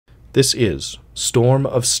This is Storm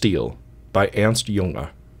of Steel by Ernst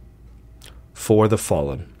Jünger. For the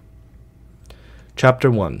Fallen. Chapter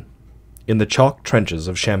 1. In the Chalk Trenches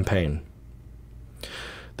of Champagne.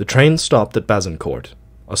 The train stopped at Bazincourt,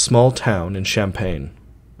 a small town in Champagne,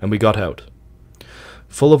 and we got out.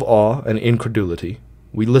 Full of awe and incredulity,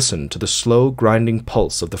 we listened to the slow grinding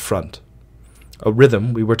pulse of the front, a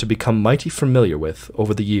rhythm we were to become mighty familiar with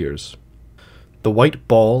over the years. The white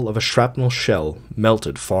ball of a shrapnel shell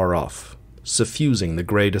melted far off, suffusing the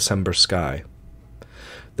grey December sky.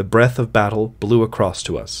 The breath of battle blew across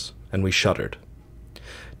to us, and we shuddered.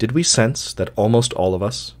 Did we sense that almost all of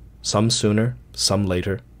us, some sooner, some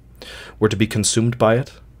later, were to be consumed by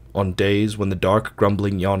it, on days when the dark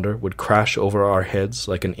grumbling yonder would crash over our heads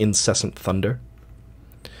like an incessant thunder?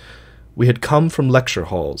 We had come from lecture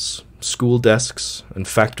halls, school desks, and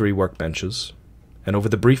factory workbenches, and over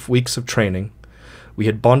the brief weeks of training, we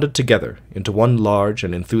had bonded together into one large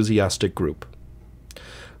and enthusiastic group.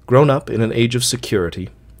 Grown up in an age of security,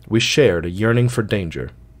 we shared a yearning for danger,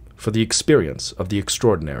 for the experience of the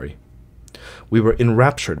extraordinary. We were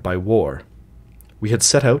enraptured by war. We had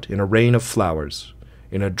set out in a rain of flowers,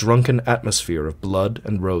 in a drunken atmosphere of blood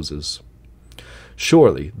and roses.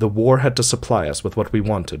 Surely the war had to supply us with what we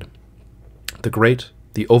wanted. The great,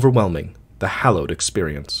 the overwhelming, the hallowed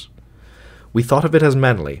experience. We thought of it as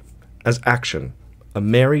manly, as action, a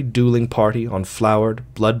merry dueling party on flowered,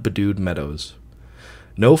 blood-bedewed meadows.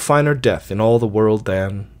 No finer death in all the world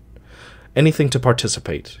than anything to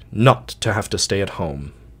participate, not to have to stay at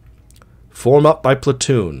home. Form up by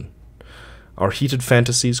platoon. Our heated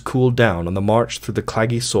fantasies cooled down on the march through the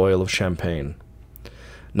claggy soil of Champagne.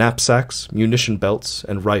 Knapsacks, munition belts,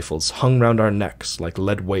 and rifles hung round our necks like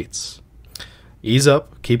lead weights. Ease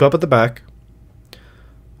up, keep up at the back.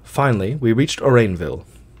 Finally, we reached Orainville,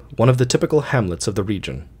 one of the typical hamlets of the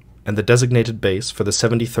region, and the designated base for the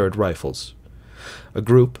 73rd Rifles, a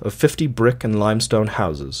group of 50 brick and limestone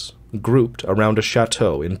houses, grouped around a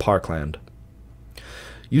chateau in parkland.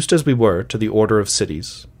 Used as we were to the order of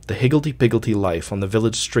cities, the higgledy-piggledy life on the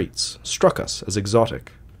village streets struck us as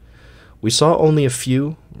exotic. We saw only a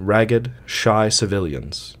few ragged, shy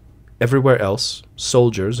civilians. Everywhere else,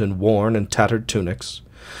 soldiers in worn and tattered tunics,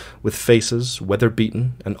 with faces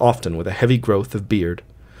weather-beaten and often with a heavy growth of beard,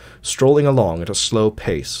 strolling along at a slow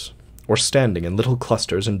pace, or standing in little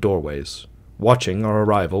clusters in doorways, watching our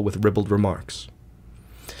arrival with ribald remarks.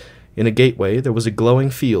 In a gateway there was a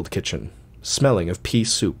glowing field kitchen, smelling of pea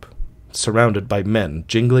soup, surrounded by men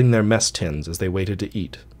jingling their mess tins as they waited to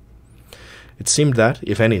eat. It seemed that,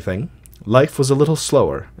 if anything, life was a little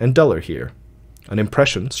slower and duller here, an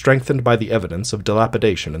impression strengthened by the evidence of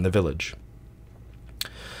dilapidation in the village.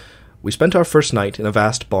 We spent our first night in a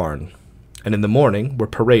vast barn, and in the morning were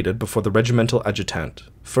paraded before the regimental adjutant,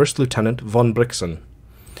 First Lieutenant von Brixen,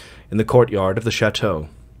 in the courtyard of the chateau.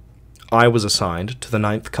 I was assigned to the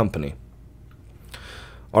 9th Company.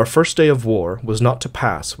 Our first day of war was not to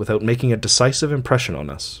pass without making a decisive impression on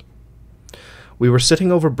us. We were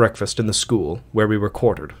sitting over breakfast in the school where we were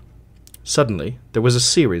quartered. Suddenly there was a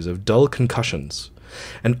series of dull concussions,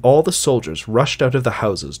 and all the soldiers rushed out of the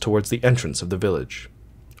houses towards the entrance of the village.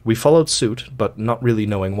 We followed suit, but not really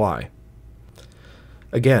knowing why.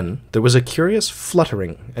 Again, there was a curious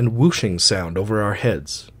fluttering and whooshing sound over our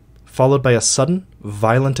heads, followed by a sudden,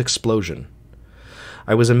 violent explosion.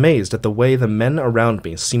 I was amazed at the way the men around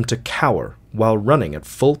me seemed to cower while running at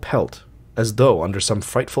full pelt, as though under some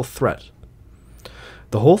frightful threat.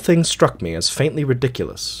 The whole thing struck me as faintly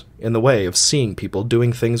ridiculous, in the way of seeing people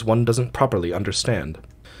doing things one doesn't properly understand.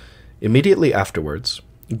 Immediately afterwards,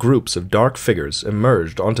 groups of dark figures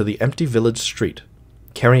emerged onto the empty village street,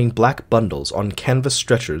 carrying black bundles on canvas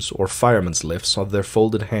stretchers or firemen's lifts of their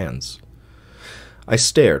folded hands. I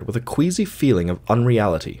stared with a queasy feeling of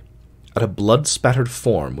unreality at a blood-spattered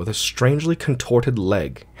form with a strangely contorted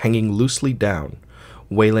leg hanging loosely down,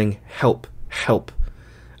 wailing, "Help! Help!"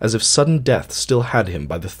 as if sudden death still had him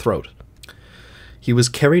by the throat. He was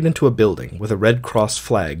carried into a building with a Red Cross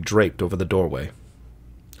flag draped over the doorway.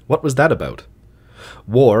 What was that about?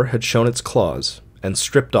 War had shown its claws and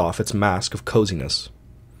stripped off its mask of coziness.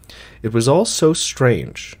 It was all so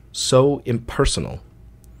strange, so impersonal.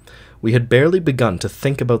 We had barely begun to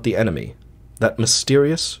think about the enemy, that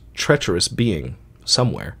mysterious, treacherous being,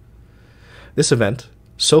 somewhere. This event,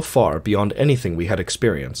 so far beyond anything we had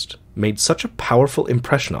experienced, made such a powerful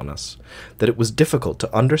impression on us that it was difficult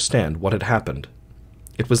to understand what had happened.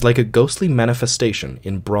 It was like a ghostly manifestation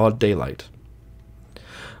in broad daylight.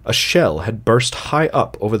 A shell had burst high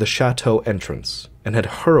up over the chateau entrance, and had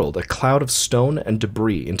hurled a cloud of stone and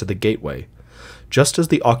debris into the gateway, just as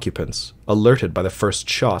the occupants, alerted by the first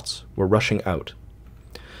shots, were rushing out.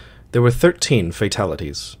 There were 13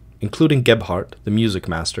 fatalities, including Gebhardt, the music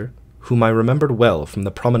master, whom I remembered well from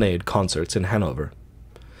the promenade concerts in Hanover.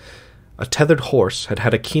 A tethered horse had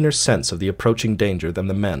had a keener sense of the approaching danger than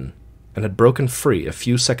the men, and had broken free a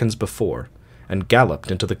few seconds before, and galloped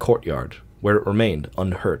into the courtyard, where it remained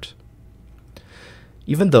unhurt.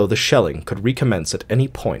 Even though the shelling could recommence at any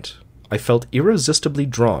point, I felt irresistibly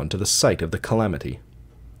drawn to the site of the calamity.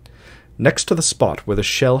 Next to the spot where the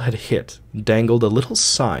shell had hit dangled a little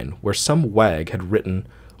sign where some wag had written,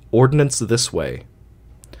 "Ordnance this way."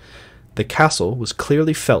 The castle was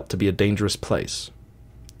clearly felt to be a dangerous place.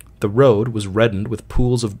 The road was reddened with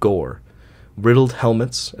pools of gore, riddled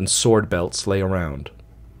helmets and sword belts lay around.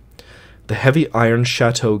 The heavy iron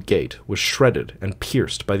chateau gate was shredded and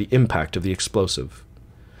pierced by the impact of the explosive.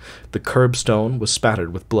 The curbstone was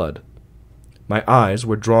spattered with blood. My eyes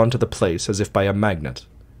were drawn to the place as if by a magnet,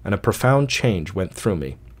 and a profound change went through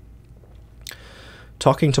me.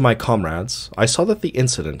 Talking to my comrades, I saw that the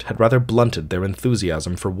incident had rather blunted their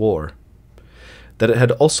enthusiasm for war. That it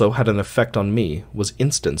had also had an effect on me was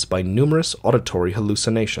instanced by numerous auditory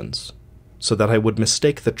hallucinations, so that I would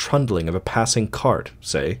mistake the trundling of a passing cart,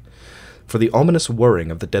 say, for the ominous whirring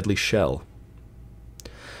of the deadly shell.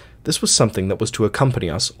 This was something that was to accompany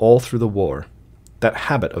us all through the war, that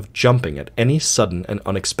habit of jumping at any sudden and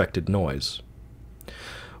unexpected noise.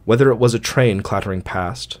 Whether it was a train clattering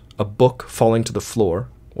past, a book falling to the floor,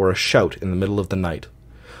 or a shout in the middle of the night,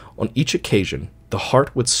 on each occasion the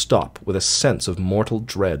heart would stop with a sense of mortal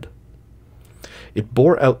dread. It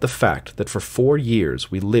bore out the fact that for 4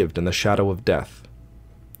 years we lived in the shadow of death.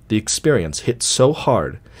 The experience hit so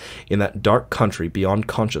hard in that dark country beyond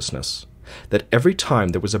consciousness that every time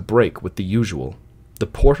there was a break with the usual, the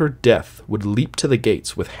porter Death would leap to the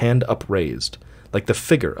gates with hand upraised, like the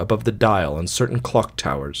figure above the dial on certain clock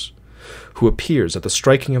towers, who appears at the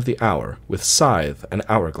striking of the hour with scythe and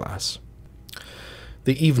hourglass.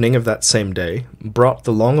 The evening of that same day brought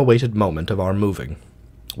the long-awaited moment of our moving,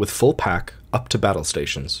 with full pack, up to battle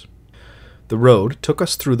stations. The road took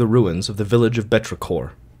us through the ruins of the village of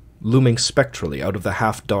Betricourt, looming spectrally out of the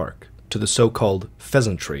half-dark, to the so-called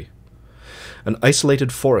pheasantry, an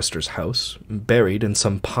isolated forester's house buried in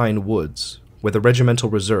some pine woods, where the regimental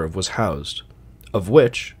reserve was housed, of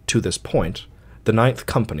which, to this point, the 9th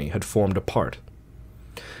Company had formed a part.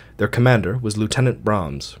 Their commander was Lieutenant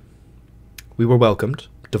Brahms. We were welcomed,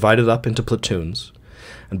 divided up into platoons,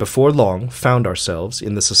 and before long found ourselves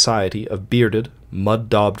in the society of bearded,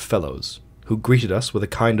 mud-daubed fellows, who greeted us with a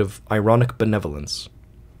kind of ironic benevolence.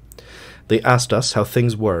 They asked us how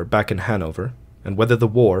things were back in Hanover, and whether the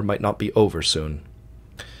war might not be over soon.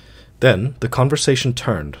 Then the conversation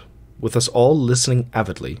turned, with us all listening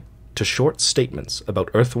avidly, to short statements about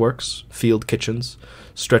earthworks, field kitchens,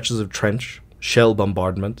 stretches of trench, shell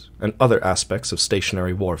bombardment, and other aspects of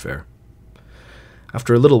stationary warfare.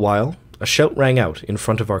 After a little while, a shout rang out in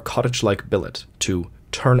front of our cottage-like billet to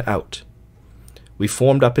 "turn out." We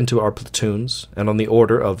formed up into our platoons, and on the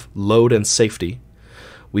order of "load and safety,"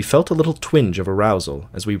 we felt a little twinge of arousal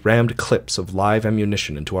as we rammed clips of live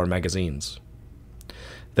ammunition into our magazines.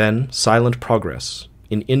 Then silent progress,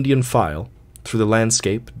 in Indian file, through the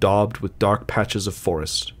landscape daubed with dark patches of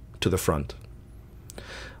forest, to the front.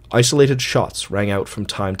 Isolated shots rang out from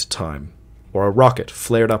time to time, or a rocket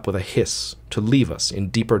flared up with a hiss to leave us in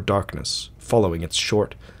deeper darkness, following its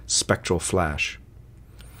short, spectral flash.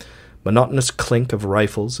 Monotonous clink of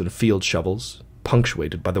rifles and field shovels,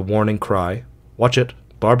 punctuated by the warning cry, "Watch it!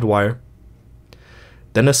 Barbed wire!"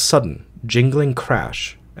 Then a sudden, jingling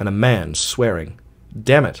crash, and a man swearing,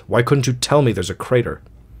 "Damn it, why couldn't you tell me there's a crater?"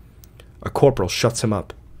 A corporal shuts him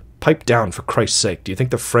up. "Pipe down, for Christ's sake, do you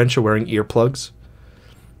think the French are wearing earplugs?"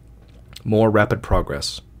 More rapid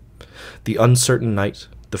progress. The uncertain night,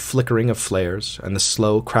 the flickering of flares, and the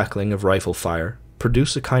slow crackling of rifle fire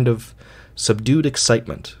produce a kind of subdued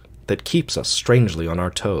excitement that keeps us strangely on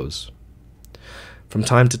our toes. From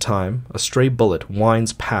time to time, a stray bullet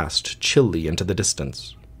winds past chilly into the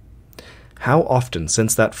distance. How often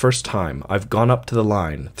since that first time I've gone up to the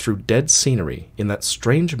line through dead scenery in that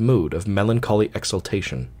strange mood of melancholy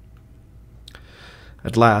exultation.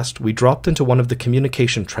 At last we dropped into one of the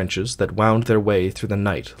communication trenches that wound their way through the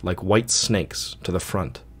night like white snakes to the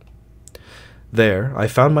front. There I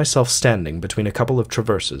found myself standing between a couple of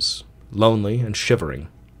traverses, lonely and shivering,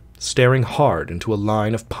 staring hard into a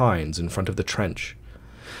line of pines in front of the trench,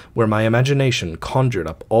 where my imagination conjured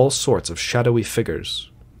up all sorts of shadowy figures,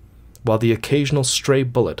 while the occasional stray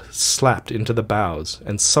bullet slapped into the boughs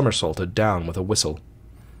and somersaulted down with a whistle.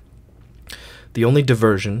 The only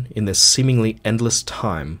diversion in this seemingly endless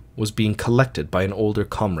time was being collected by an older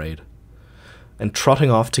comrade, and trotting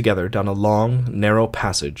off together down a long, narrow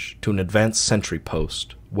passage to an advanced sentry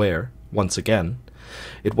post, where, once again,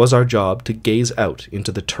 it was our job to gaze out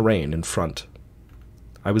into the terrain in front.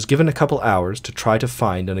 I was given a couple hours to try to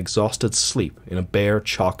find an exhausted sleep in a bare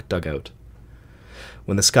chalk dugout.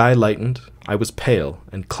 When the sky lightened, I was pale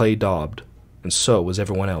and clay-daubed, and so was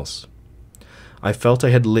everyone else. I felt I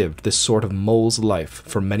had lived this sort of mole's life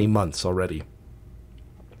for many months already.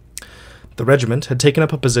 The regiment had taken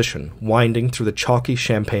up a position winding through the chalky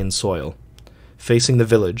champagne soil, facing the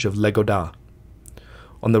village of Legoda.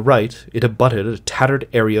 On the right, it abutted a tattered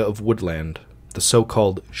area of woodland, the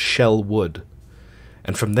so-called Shell Wood,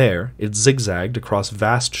 and from there it zigzagged across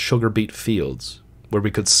vast sugar-beet fields, where we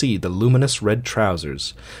could see the luminous red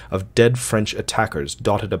trousers of dead French attackers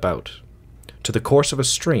dotted about, to the course of a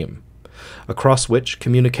stream, across which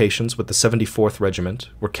communications with the 74th Regiment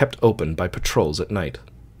were kept open by patrols at night.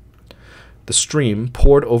 The stream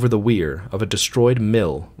poured over the weir of a destroyed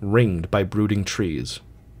mill ringed by brooding trees.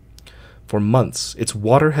 For months its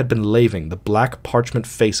water had been laving the black parchment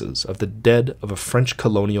faces of the dead of a French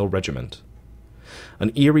colonial regiment.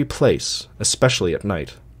 An eerie place, especially at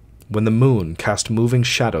night, when the moon cast moving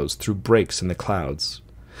shadows through breaks in the clouds,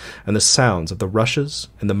 and the sounds of the rushes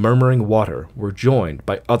and the murmuring water were joined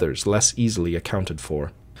by others less easily accounted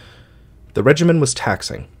for. The regimen was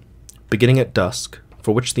taxing, beginning at dusk,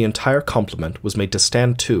 for which the entire complement was made to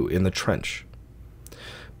stand to in the trench.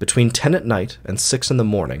 Between 10 at night and 6 in the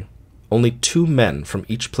morning, only 2 men from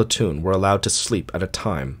each platoon were allowed to sleep at a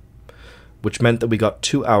time, which meant that we got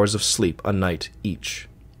 2 hours of sleep a night each,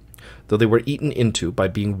 though they were eaten into by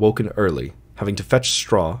being woken early, having to fetch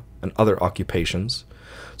straw and other occupations,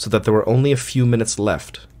 so that there were only a few minutes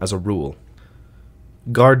left, as a rule.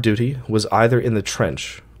 Guard duty was either in the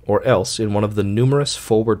trench or else in one of the numerous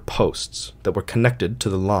forward posts that were connected to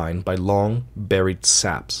the line by long, buried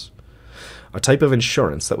saps, a type of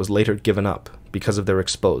insurance that was later given up because of their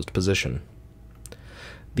exposed position.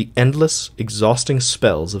 The endless, exhausting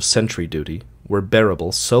spells of sentry duty were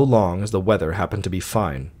bearable so long as the weather happened to be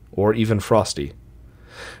fine, or even frosty,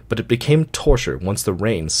 but it became torture once the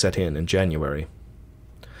rain set in January.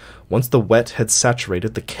 Once the wet had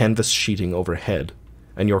saturated the canvas sheeting overhead,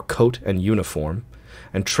 and your coat and uniform,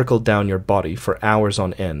 and trickled down your body for hours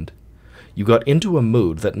on end, you got into a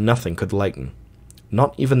mood that nothing could lighten,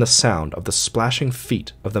 not even the sound of the splashing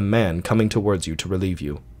feet of the man coming towards you to relieve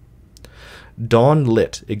you.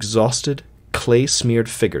 Dawn-lit, exhausted, clay-smeared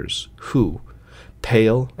figures who,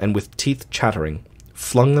 pale and with teeth chattering,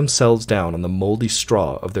 flung themselves down on the mouldy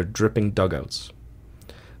straw of their dripping dugouts.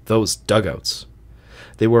 Those dugouts!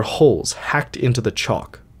 They were holes hacked into the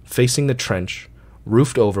chalk, facing the trench,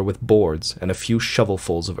 roofed over with boards and a few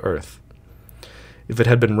shovelfuls of earth. If it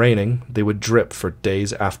had been raining, they would drip for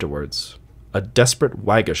days afterwards. A desperate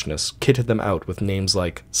waggishness kitted them out with names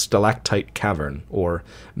like Stalactite Cavern or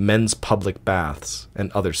Men's Public Baths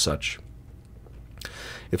and other such.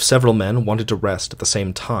 If several men wanted to rest at the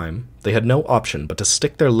same time, they had no option but to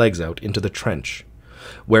stick their legs out into the trench,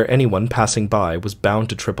 where anyone passing by was bound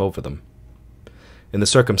to trip over them. In the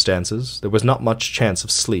circumstances, there was not much chance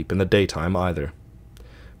of sleep in the daytime either.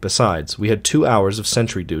 Besides, we had 2 hours of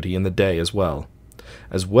sentry duty in the day as well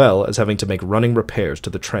as having to make running repairs to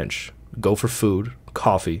the trench, go for food,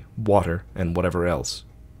 coffee, water, and whatever else.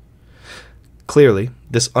 Clearly,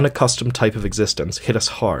 this unaccustomed type of existence hit us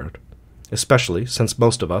hard, especially since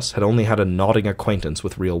most of us had only had a nodding acquaintance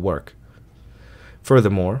with real work.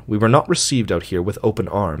 Furthermore, we were not received out here with open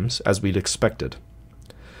arms, as we'd expected.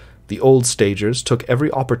 The old stagers took every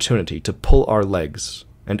opportunity to pull our legs,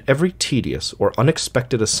 and every tedious or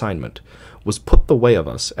unexpected assignment was put the way of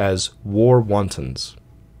us as war wantons.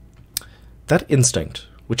 That instinct,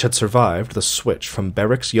 which had survived the switch from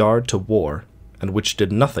barracks yard to war, and which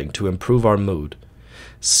did nothing to improve our mood,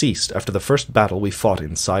 ceased after the first battle we fought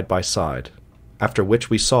in side by side, after which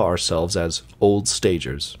we saw ourselves as old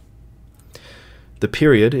stagers. The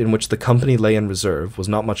period in which the company lay in reserve was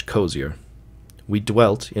not much cozier. We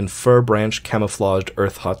dwelt in fir-branch camouflaged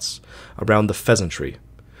earth huts around the pheasantry,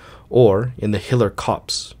 or in the hiller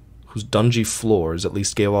copse, whose dungy floors at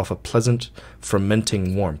least gave off a pleasant,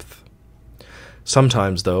 fermenting warmth.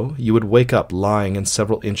 Sometimes, though, you would wake up lying in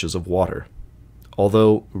several inches of water.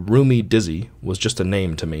 Although roomy dizzy was just a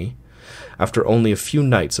name to me, after only a few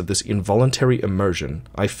nights of this involuntary immersion,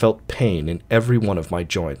 I felt pain in every one of my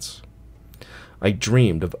joints. I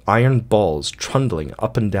dreamed of iron balls trundling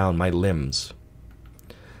up and down my limbs.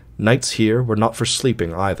 Nights here were not for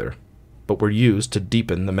sleeping either, but were used to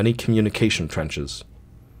deepen the many communication trenches.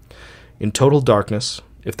 In total darkness,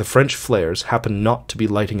 if the French flares happened not to be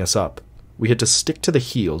lighting us up, we had to stick to the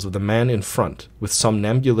heels of the man in front with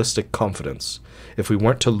somnambulistic confidence if we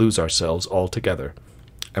weren't to lose ourselves altogether,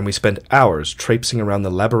 and we spent hours traipsing around the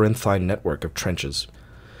labyrinthine network of trenches.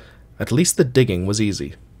 At least the digging was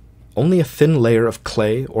easy. Only a thin layer of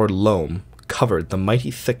clay or loam covered the mighty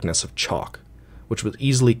thickness of chalk, which was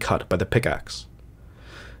easily cut by the pickaxe.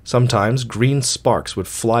 Sometimes green sparks would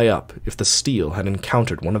fly up if the steel had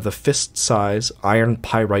encountered one of the fist-size iron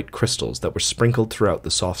pyrite crystals that were sprinkled throughout the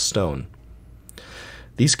soft stone.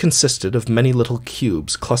 These consisted of many little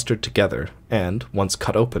cubes clustered together and, once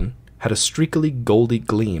cut open, had a streakily goldy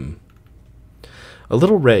gleam. A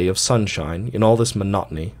little ray of sunshine in all this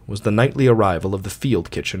monotony was the nightly arrival of the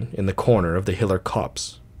field kitchen in the corner of the Hiller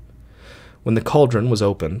copse. When the cauldron was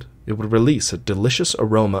opened, it would release a delicious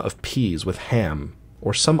aroma of peas with ham,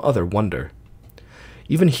 or some other wonder.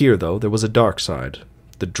 Even here, though, there was a dark side,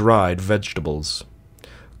 the dried vegetables,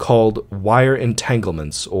 called wire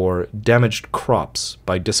entanglements or damaged crops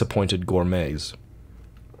by disappointed gourmets.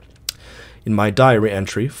 In my diary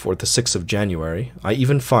entry for the 6th of January, I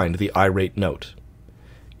even find the irate note.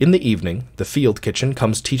 In the evening, the field kitchen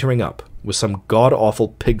comes teetering up, with some god-awful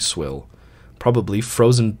pig swill, probably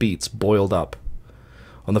frozen beets boiled up.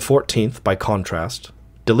 On the 14th, by contrast,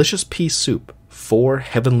 delicious pea soup, 4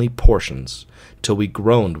 heavenly portions, till we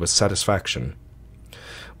groaned with satisfaction.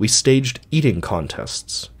 We staged eating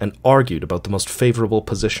contests, and argued about the most favorable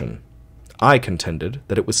position. I contended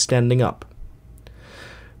that it was standing up.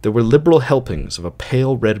 There were liberal helpings of a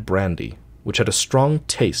pale red brandy, which had a strong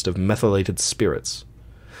taste of methylated spirits,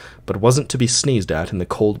 but wasn't to be sneezed at in the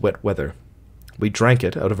cold wet weather. We drank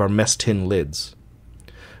it out of our mess tin lids.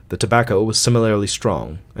 The tobacco was similarly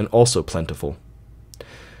strong, and also plentiful.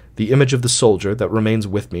 The image of the soldier that remains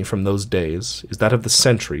with me from those days is that of the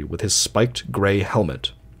sentry with his spiked grey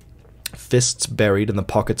helmet, fists buried in the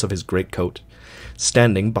pockets of his greatcoat,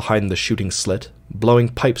 standing behind the shooting slit, blowing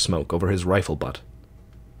pipe smoke over his rifle butt.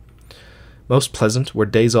 Most pleasant were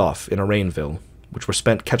days off in Arainville, which were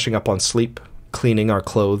spent catching up on sleep, cleaning our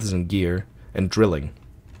clothes and gear, and drilling.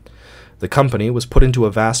 The company was put into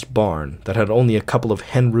a vast barn that had only a couple of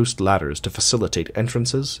hen-roost ladders to facilitate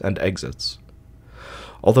entrances and exits.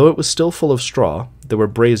 Although it was still full of straw, there were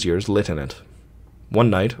braziers lit in it. One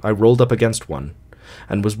night I rolled up against one,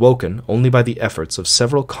 and was woken only by the efforts of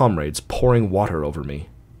several comrades pouring water over me.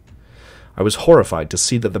 I was horrified to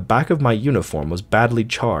see that the back of my uniform was badly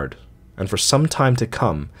charred, and for some time to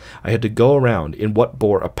come I had to go around in what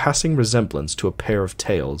bore a passing resemblance to a pair of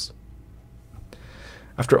tails.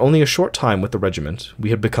 After only a short time with the regiment,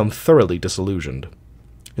 we had become thoroughly disillusioned.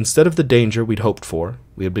 Instead of the danger we'd hoped for,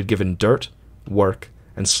 we had been given dirt, work,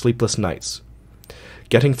 and sleepless nights,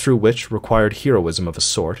 getting through which required heroism of a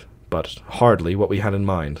sort, but hardly what we had in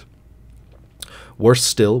mind. Worse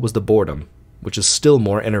still was the boredom, which is still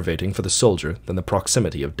more enervating for the soldier than the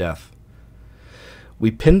proximity of death.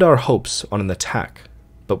 We pinned our hopes on an attack,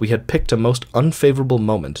 but we had picked a most unfavorable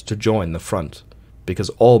moment to join the front, because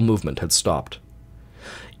all movement had stopped.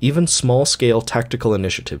 Even small-scale tactical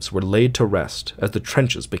initiatives were laid to rest as the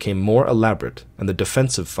trenches became more elaborate and the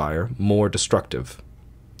defensive fire more destructive.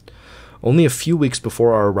 Only a few weeks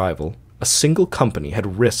before our arrival, a single company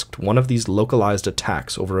had risked one of these localized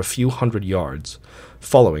attacks over a few hundred yards,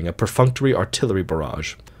 following a perfunctory artillery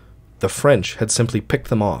barrage. The French had simply picked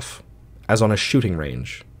them off, as on a shooting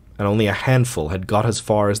range, and only a handful had got as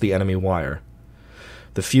far as the enemy wire.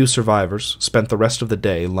 The few survivors spent the rest of the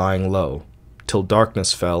day lying low, till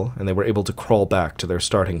darkness fell and they were able to crawl back to their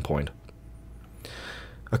starting point.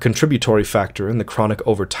 A contributory factor in the chronic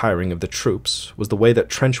overtiring of the troops was the way that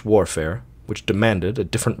trench warfare, which demanded a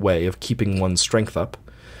different way of keeping one's strength up,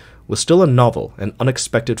 was still a novel and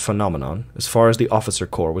unexpected phenomenon as far as the officer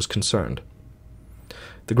corps was concerned.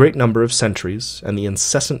 The great number of sentries and the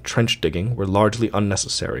incessant trench digging were largely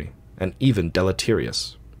unnecessary, and even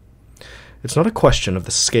deleterious. It's not a question of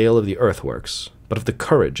the scale of the earthworks, but of the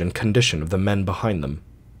courage and condition of the men behind them.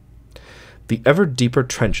 The ever deeper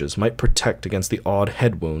trenches might protect against the odd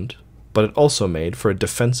head wound, but it also made for a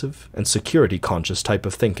defensive and security-conscious type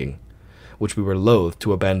of thinking, which we were loath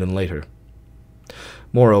to abandon later.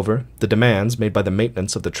 Moreover, the demands made by the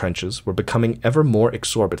maintenance of the trenches were becoming ever more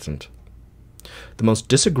exorbitant. The most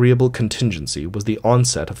disagreeable contingency was the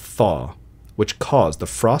onset of thaw, which caused the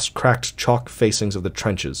frost-cracked chalk facings of the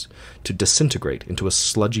trenches to disintegrate into a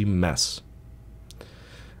sludgy mess.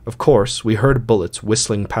 Of course, we heard bullets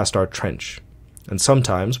whistling past our trench, and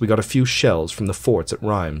sometimes we got a few shells from the forts at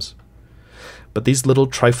Rheims. But these little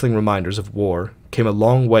trifling reminders of war came a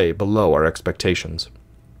long way below our expectations.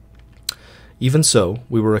 Even so,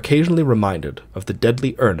 we were occasionally reminded of the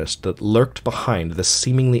deadly earnest that lurked behind this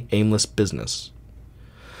seemingly aimless business.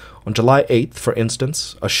 On July 8th, for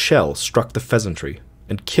instance, a shell struck the pheasantry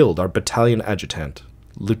and killed our battalion adjutant,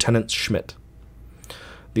 Lieutenant Schmidt.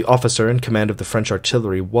 The officer in command of the French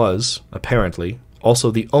artillery was, apparently,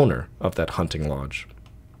 also the owner of that hunting lodge.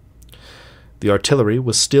 The artillery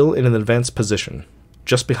was still in an advanced position,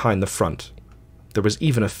 just behind the front. There was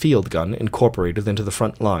even a field gun incorporated into the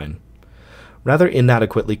front line, rather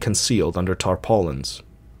inadequately concealed under tarpaulins.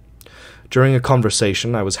 During a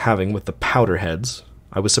conversation I was having with the powderheads,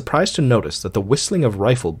 I was surprised to notice that the whistling of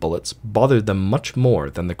rifle bullets bothered them much more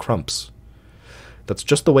than the crumps. That's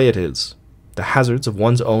just the way it is. The hazards of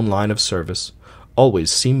one's own line of service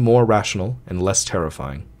always seem more rational and less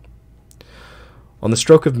terrifying. On the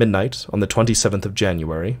stroke of midnight, on the 27th of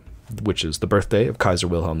January, which is the birthday of Kaiser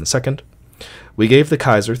Wilhelm II, we gave the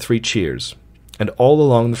Kaiser 3 cheers, and all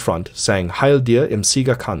along the front sang Heil dir im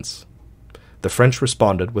Siegerkranz. The French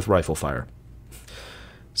responded with rifle fire.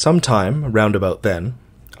 Some time, round about then,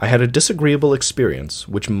 I had a disagreeable experience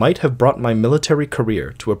which might have brought my military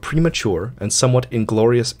career to a premature and somewhat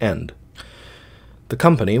inglorious end. The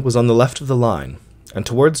company was on the left of the line, and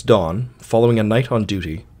towards dawn, following a night on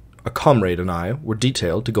duty, a comrade and I were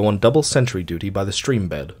detailed to go on double sentry duty by the stream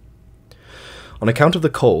bed. On account of the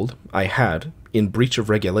cold, I had, in breach of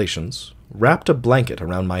regulations, wrapped a blanket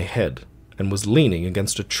around my head and was leaning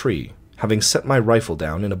against a tree, having set my rifle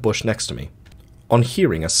down in a bush next to me. On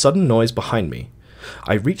hearing a sudden noise behind me,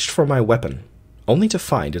 I reached for my weapon, only to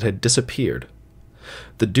find it had disappeared.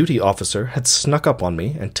 The duty officer had snuck up on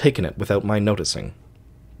me and taken it without my noticing.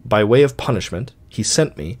 By way of punishment, he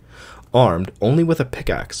sent me, armed only with a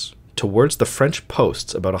pickaxe, towards the French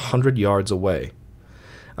posts about 100 yards away.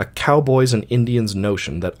 A cowboys and Indians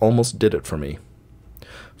notion that almost did it for me.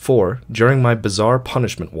 For, during my bizarre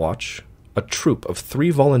punishment watch, a troop of 3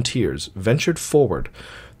 volunteers ventured forward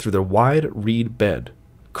through their wide reed bed,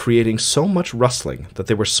 creating so much rustling that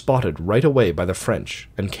they were spotted right away by the French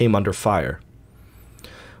and came under fire.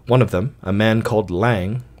 One of them, a man called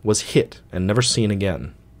Lang, was hit and never seen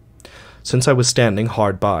again. Since I was standing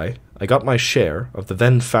hard by, I got my share of the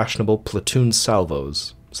then fashionable platoon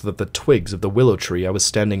salvos, so that the twigs of the willow tree I was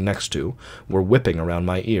standing next to were whipping around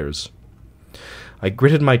my ears. I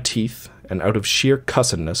gritted my teeth, and out of sheer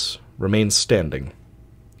cussedness, remained standing.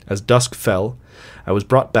 As dusk fell, I was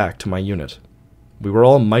brought back to my unit. We were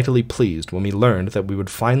all mightily pleased when we learned that we would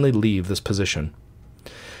finally leave this position,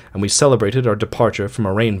 and we celebrated our departure from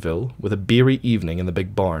Rainville with a beery evening in the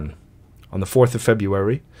big barn. On the 4th of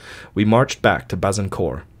February, we marched back to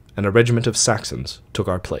Bazancourt, and a regiment of Saxons took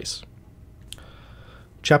our place.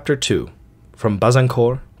 Chapter 2. From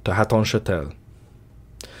Bazancourt to Hattonchâtel.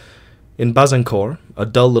 In Bazancourt, a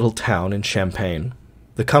dull little town in Champagne,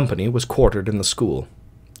 the company was quartered in the school,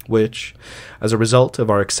 which, as a result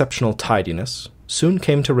of our exceptional tidiness, soon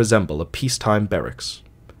came to resemble a peacetime barracks.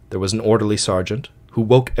 There was an orderly sergeant, who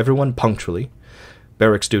woke everyone punctually,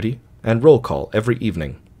 barracks duty, and roll call every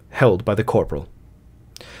evening, held by the corporal.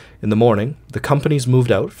 In the morning, the companies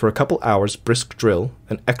moved out for a couple hours' brisk drill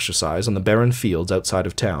and exercise on the barren fields outside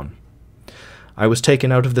of town. I was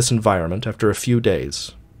taken out of this environment after a few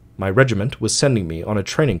days. My regiment was sending me on a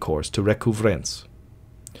training course to Recouvrance.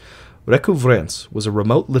 Recouvrance was a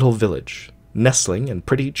remote little village, nestling in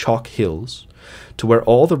pretty chalk hills, to where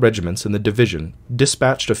all the regiments in the division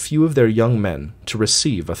dispatched a few of their young men to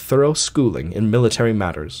receive a thorough schooling in military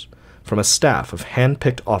matters from a staff of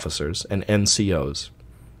hand-picked officers and NCOs.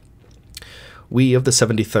 We of the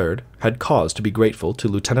 73rd had cause to be grateful to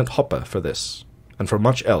Lieutenant Hoppe for this, and for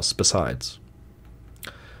much else besides.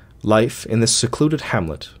 Life in this secluded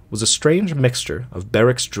hamlet was a strange mixture of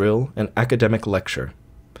barracks drill and academic lecture,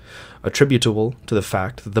 attributable to the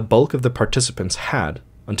fact that the bulk of the participants had,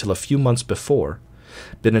 until a few months before,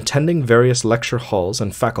 been attending various lecture halls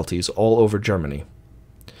and faculties all over Germany.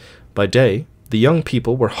 By day, the young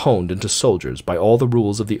people were honed into soldiers by all the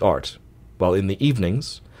rules of the art, while in the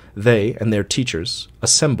evenings, they and their teachers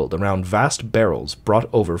assembled around vast barrels brought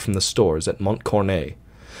over from the stores at Montcornet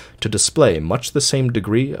to display much the same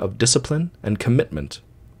degree of discipline and commitment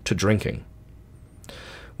to drinking.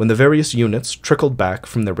 When the various units trickled back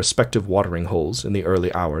from their respective watering holes in the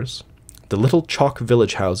early hours, the little chalk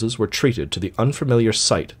village houses were treated to the unfamiliar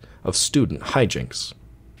sight of student hijinks.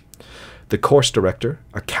 The course director,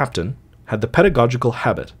 a captain, had the pedagogical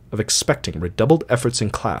habit of expecting redoubled efforts in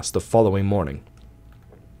class the following morning.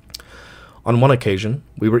 On one occasion,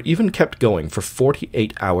 we were even kept going for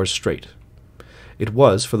 48 hours straight. It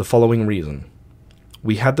was for the following reason.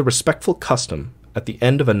 We had the respectful custom, at the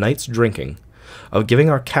end of a night's drinking, of giving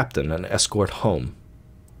our captain an escort home.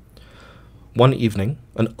 One evening,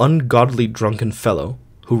 an ungodly drunken fellow,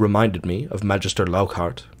 who reminded me of Magister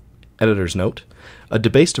Lauchart, Editor's note: a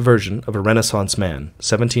debased version of a Renaissance man,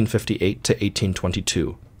 1758 to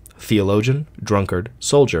 1822. Theologian, drunkard,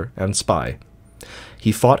 soldier, and spy.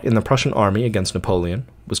 He fought in the Prussian army against Napoleon,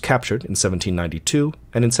 was captured in 1792,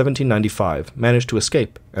 and in 1795 managed to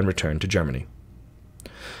escape and return to Germany.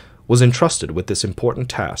 Was entrusted with this important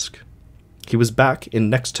task. He was back in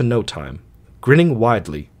next to no time, grinning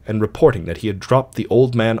widely and reporting that he had dropped the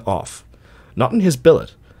old man off, not in his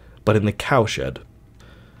billet, but in the cowshed.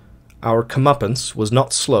 Our comeuppance was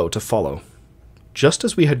not slow to follow. Just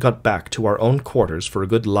as we had got back to our own quarters for a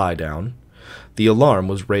good lie-down, the alarm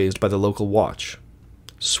was raised by the local watch.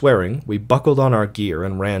 Swearing, we buckled on our gear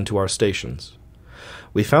and ran to our stations.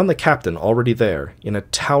 We found the captain already there, in a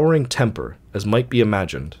towering temper, as might be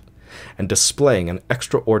imagined, and displaying an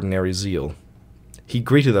extraordinary zeal. He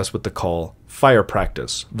greeted us with the call, "Fire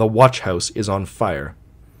practice! The watch-house is on fire!"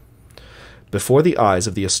 Before the eyes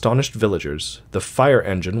of the astonished villagers, the fire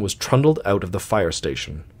engine was trundled out of the fire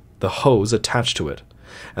station, the hose attached to it,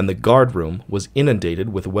 and the guard-room was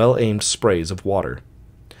inundated with well-aimed sprays of water.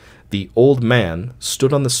 The old man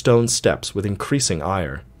stood on the stone steps with increasing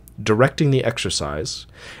ire, directing the exercise,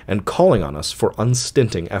 and calling on us for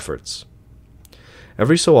unstinting efforts.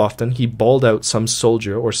 Every so often he bawled out some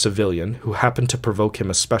soldier or civilian who happened to provoke him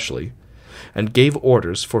especially, and gave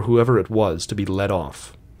orders for whoever it was to be led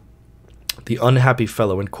off. The unhappy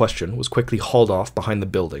fellow in question was quickly hauled off behind the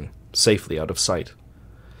building, safely out of sight.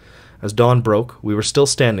 As dawn broke, we were still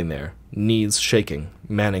standing there, knees shaking,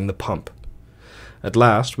 manning the pump. At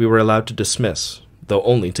last we were allowed to dismiss, though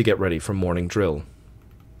only to get ready for morning drill.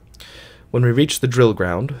 When we reached the drill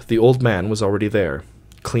ground, the old man was already there,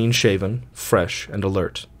 clean-shaven, fresh, and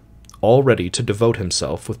alert, all ready to devote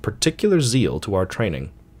himself with particular zeal to our training.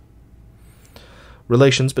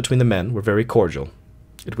 Relations between the men were very cordial.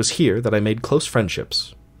 It was here that I made close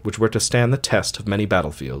friendships, which were to stand the test of many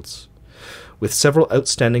battlefields, with several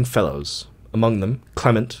outstanding fellows, among them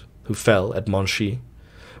Clement, who fell at Monchy,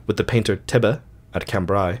 with the painter Thebe at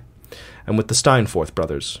Cambrai, and with the Steinforth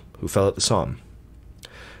brothers, who fell at the Somme.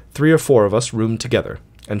 3 or 4 of us roomed together,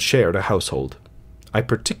 and shared a household. I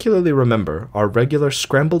particularly remember our regular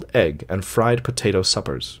scrambled egg and fried potato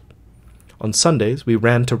suppers. On Sundays we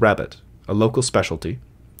ran to rabbit, a local specialty,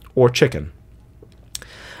 or chicken.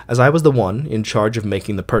 As I was the one in charge of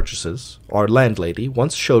making the purchases, our landlady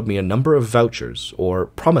once showed me a number of vouchers or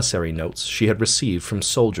promissory notes she had received from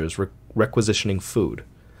soldiers requisitioning food.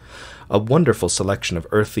 A wonderful selection of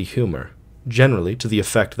earthly humor, generally to the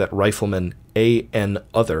effect that Rifleman A.N.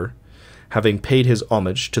 Other, having paid his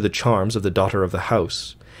homage to the charms of the daughter of the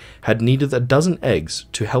house, had needed a dozen eggs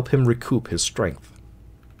to help him recoup his strength.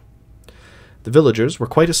 The villagers were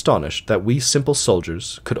quite astonished that we simple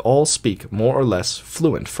soldiers could all speak more or less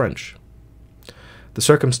fluent French. The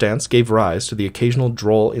circumstance gave rise to the occasional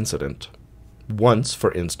droll incident. Once,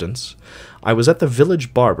 for instance, I was at the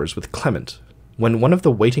village barber's with Clement, when one of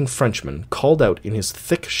the waiting Frenchmen called out in his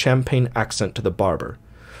thick champagne accent to the barber,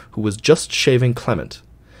 who was just shaving Clement,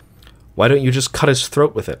 "Why don't you just cut his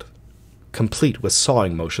throat with it?" complete with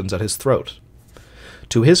sawing motions at his throat.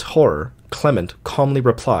 To his horror, Clement calmly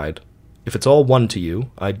replied, "If it's all one to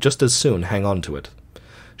you, I'd just as soon hang on to it,"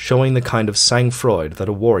 showing the kind of sang-froid that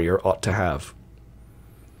a warrior ought to have.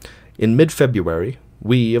 In mid-February,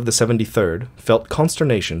 we of the 73rd felt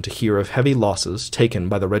consternation to hear of heavy losses taken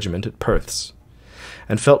by the regiment at Perths,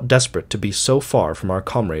 and felt desperate to be so far from our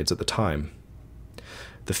comrades at the time.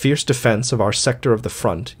 The fierce defence of our sector of the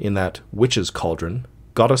front in that witches' cauldron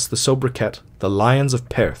got us the sobriquet, the Lions of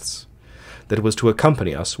Perths, that was to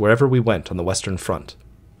accompany us wherever we went on the Western Front.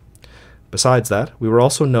 Besides that, we were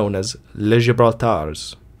also known as Les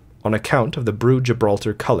Gibraltars, on account of the Blue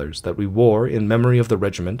Gibraltar colours that we wore in memory of the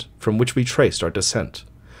regiment from which we traced our descent,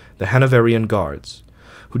 the Hanoverian Guards,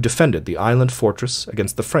 who defended the island fortress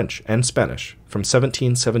against the French and Spanish from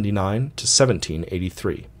 1779 to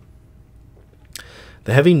 1783.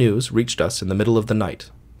 The heavy news reached us in the middle of the night,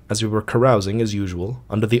 as we were carousing as usual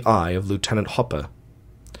under the eye of Lieutenant Hoppe.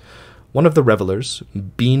 One of the revellers,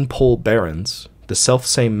 Beanpole Barons, the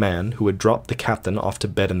self-same man who had dropped the captain off to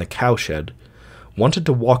bed in the cowshed, wanted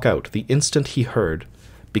to walk out the instant he heard,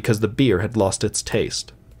 because the beer had lost its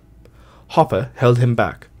taste. Hoppe held him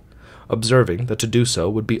back, observing that to do so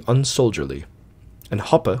would be unsoldierly, and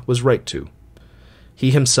Hoppe was right to.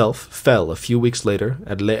 He himself fell a few weeks later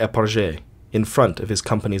at Les Eparges, in front of his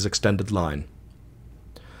company's extended line.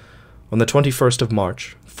 On the 21st of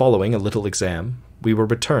March, following a little exam, we were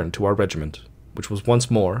returned to our regiment, which was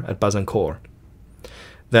once more at Bazancourt.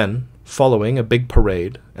 Then, following a big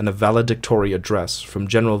parade and a valedictory address from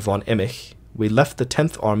General von Emmich, we left the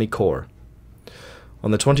 10th Army Corps. On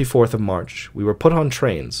the 24th of March, we were put on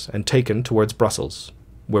trains and taken towards Brussels,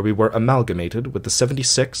 where we were amalgamated with the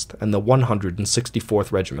 76th and the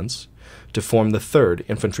 164th Regiments to form the 3rd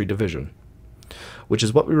Infantry Division, which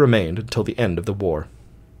is what we remained until the end of the war.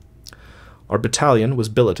 Our battalion was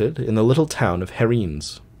billeted in the little town of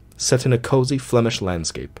Herrens, set in a cozy Flemish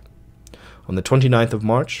landscape. On the 29th of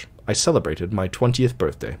March, I celebrated my 20th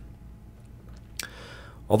birthday.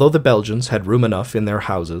 Although the Belgians had room enough in their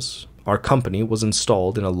houses, our company was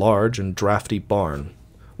installed in a large and draughty barn,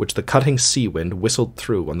 which the cutting sea wind whistled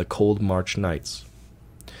through on the cold March nights.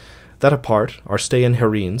 That apart, our stay in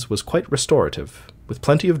Herrens was quite restorative, with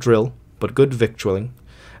plenty of drill, but good victualling,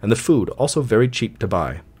 and the food also very cheap to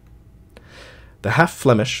buy. The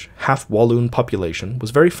half-Flemish, half-Walloon population was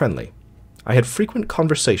very friendly. I had frequent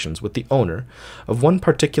conversations with the owner of one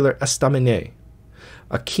particular estaminet,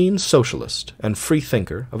 a keen socialist and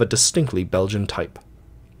free-thinker of a distinctly Belgian type.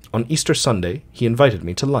 On Easter Sunday he invited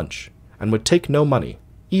me to lunch, and would take no money,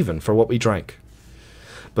 even for what we drank.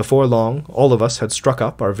 Before long, all of us had struck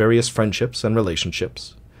up our various friendships and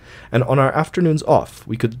relationships, and on our afternoons off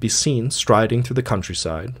we could be seen striding through the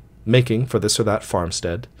countryside, making for this or that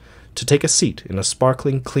farmstead, to take a seat in a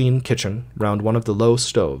sparkling clean kitchen round one of the low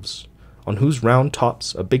stoves, on whose round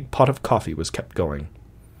tops a big pot of coffee was kept going.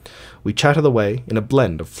 We chatted away in a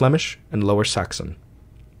blend of Flemish and Lower Saxon.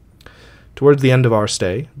 Towards the end of our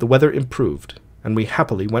stay, the weather improved, and we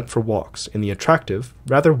happily went for walks in the attractive,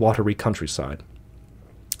 rather watery countryside.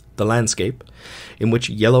 The landscape, in which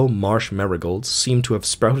yellow marsh marigolds seemed to have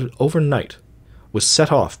sprouted overnight, was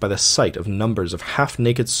set off by the sight of numbers of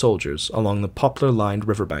half-naked soldiers along the poplar-lined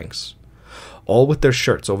river-banks, all with their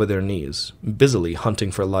shirts over their knees, busily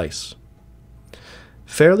hunting for lice.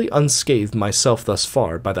 Fairly unscathed myself thus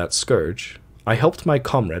far by that scourge, I helped my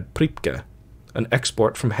comrade Priepke, an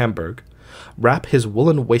export from Hamburg, wrap his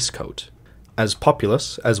woolen waistcoat, as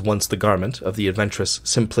populous as once the garment of the adventurous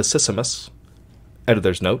Simplicissimus,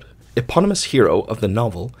 editor's note, eponymous hero of the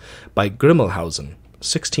novel by Grimmelhausen,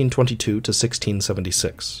 1622 to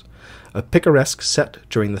 1676, a picaresque set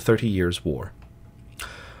during the 30 Years' War.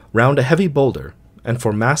 Round a heavy boulder, and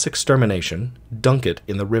for mass extermination, dunk it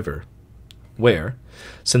in the river, where,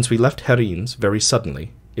 since we left Herrens very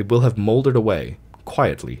suddenly, it will have mouldered away,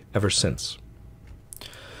 quietly, ever since.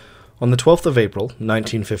 On the 12th of April,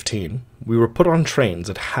 1915, we were put on trains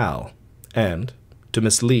at Halle, and, to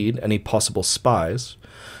mislead any possible spies,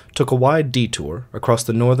 took a wide detour across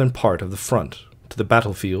the northern part of the front to the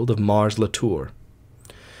battlefield of Mars-la-Tour.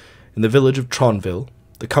 In the village of Tronville,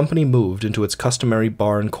 the company moved into its customary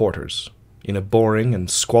barn quarters, in a boring and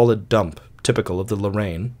squalid dump typical of the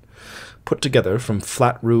Lorraine, put together from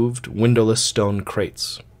flat-roofed, windowless stone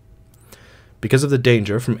crates. Because of the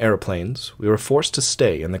danger from aeroplanes, we were forced to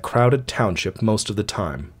stay in the crowded township most of the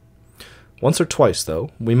time. Once or twice,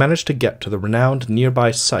 though, we managed to get to the renowned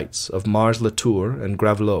nearby sites of Mars-la-Tour and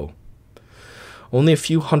Gravelot. Only a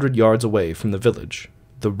few hundred yards away from the village,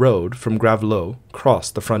 the road from Gravelot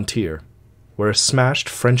crossed the frontier, where a smashed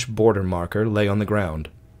French border marker lay on the ground.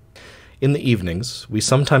 In the evenings, we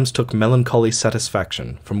sometimes took melancholy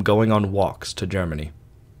satisfaction from going on walks to Germany.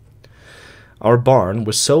 Our barn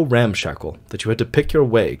was so ramshackle that you had to pick your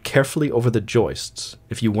way carefully over the joists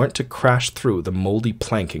if you weren't to crash through the mouldy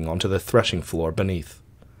planking onto the threshing floor beneath.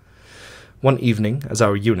 One evening, as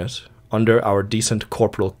our unit, under our decent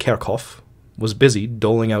Corporal Kerkhoff, was busy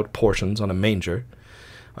doling out portions on a manger,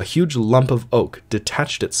 a huge lump of oak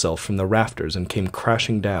detached itself from the rafters and came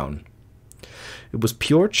crashing down. It was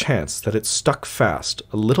pure chance that it stuck fast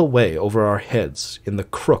a little way over our heads in the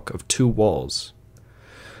crook of two walls.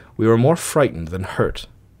 We were more frightened than hurt.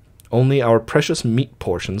 Only our precious meat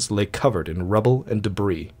portions lay covered in rubble and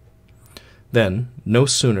debris. Then, no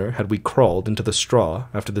sooner had we crawled into the straw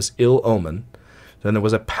after this ill omen, than there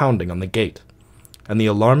was a pounding on the gate, and the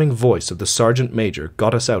alarming voice of the sergeant major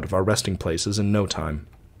got us out of our resting places in no time.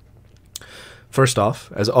 First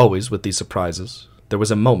off, as always with these surprises, there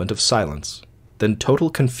was a moment of silence, then total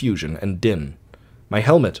confusion and din. "My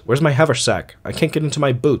helmet! Where's my haversack? I can't get into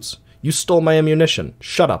my boots! You stole my ammunition!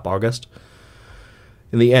 Shut up, August!"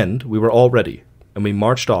 In the end, we were all ready, and we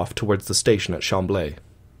marched off towards the station at Chamblay,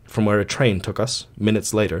 from where a train took us,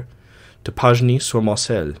 minutes later, to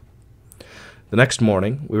Pagny-sur-Moselle. The next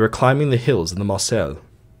morning, we were climbing the hills in the Moselle,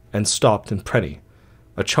 and stopped in Prenny,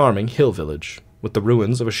 a charming hill village, with the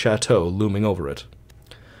ruins of a chateau looming over it.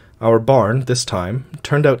 Our barn, this time,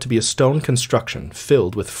 turned out to be a stone construction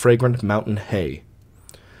filled with fragrant mountain hay.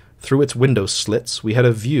 Through its window slits we had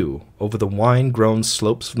a view over the wine-grown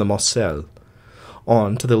slopes of the Moselle,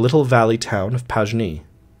 on to the little valley town of Pagny,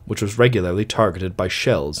 which was regularly targeted by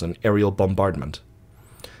shells and aerial bombardment.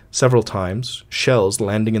 Several times, shells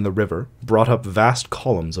landing in the river brought up vast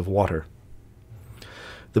columns of water.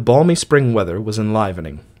 The balmy spring weather was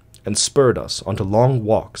enlivening, and spurred us onto long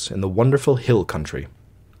walks in the wonderful hill country.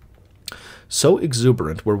 So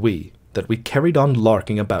exuberant were we that we carried on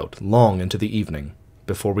larking about long into the evening,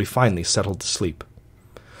 before we finally settled to sleep.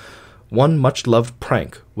 One much-loved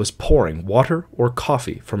prank was pouring water or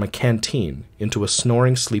coffee from a canteen into a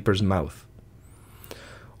snoring sleeper's mouth.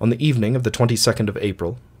 On the evening of the 22nd of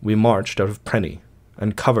April, we marched out of Prenny,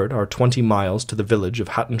 and covered our 20 miles to the village of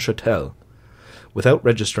Hattonchâtel, without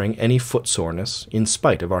registering any foot-soreness in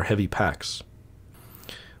spite of our heavy packs.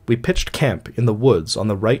 We pitched camp in the woods on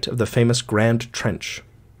the right of the famous Grand Trench.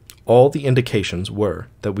 All the indications were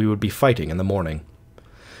that we would be fighting in the morning.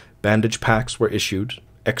 Bandage packs were issued,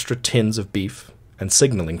 extra tins of beef, and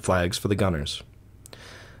signaling flags for the gunners.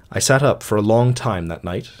 I sat up for a long time that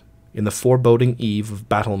night, in the foreboding eve of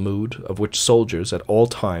battle mood of which soldiers at all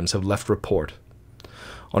times have left report,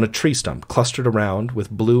 on a tree stump clustered around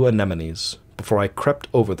with blue anemones, before I crept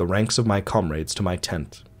over the ranks of my comrades to my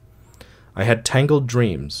tent. I had tangled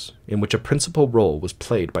dreams, in which a principal role was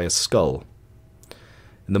played by a skull.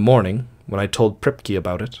 In the morning, when I told Pripke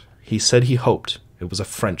about it, he said he hoped it was a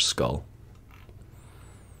French skull.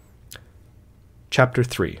 Chapter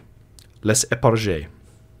 3. Les Épargés.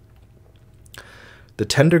 The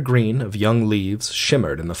tender green of young leaves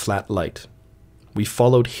shimmered in the flat light. We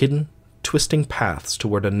followed hidden, twisting paths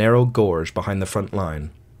toward a narrow gorge behind the front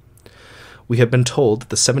line. We had been told that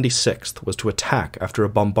the 76th was to attack after a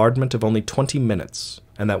bombardment of only 20 minutes,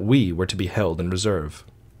 and that we were to be held in reserve.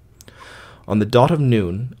 On the dot of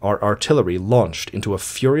noon, our artillery launched into a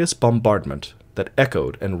furious bombardment that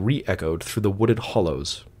echoed and re-echoed through the wooded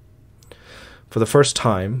hollows. For the first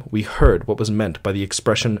time, we heard what was meant by the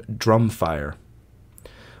expression drum fire.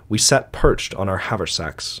 We sat perched on our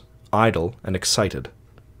haversacks, idle and excited.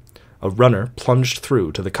 A runner plunged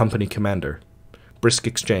through to the company commander. Brisk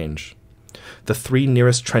exchange. The 3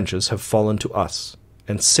 nearest trenches have fallen to us,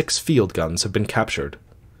 and 6 field guns have been captured.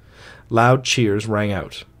 Loud cheers rang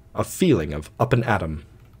out, a feeling of up and atom.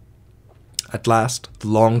 At last, the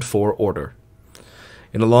longed-for order.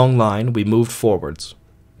 In a long line, we moved forwards,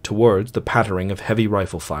 towards the pattering of heavy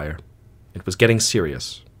rifle fire. It was getting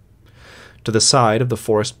serious. To the side of the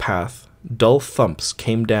forest path, dull thumps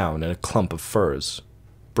came down in a clump of firs,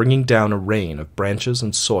 bringing down a rain of branches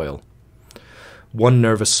and soil. One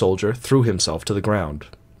nervous soldier threw himself to the ground,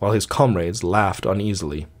 while his comrades laughed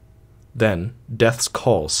uneasily. Then death's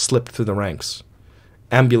call slipped through the ranks.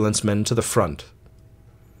 Ambulance men to the front.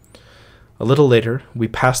 A little later, we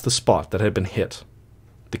passed the spot that had been hit.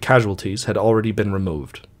 The casualties had already been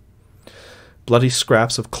removed. Bloody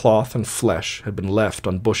scraps of cloth and flesh had been left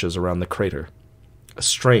on bushes around the crater. A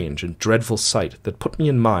strange and dreadful sight that put me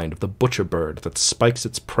in mind of the butcher bird that spikes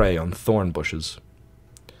its prey on thorn bushes.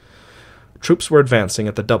 Troops were advancing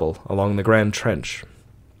at the double along the Grand Trench.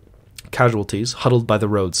 Casualties huddled by the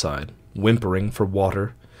roadside, whimpering for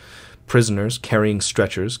water. Prisoners carrying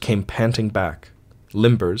stretchers came panting back.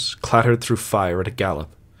 Limbers clattered through fire at a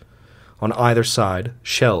gallop. On either side,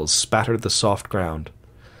 shells spattered the soft ground.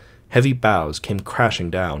 Heavy boughs came crashing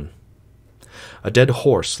down. A dead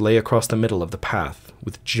horse lay across the middle of the path,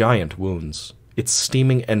 with giant wounds, its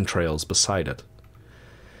steaming entrails beside it.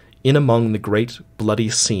 In among the great, bloody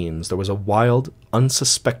scenes there was a wild,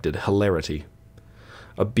 unsuspected hilarity.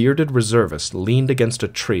 A bearded reservist leaned against a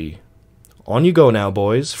tree. "On you go now,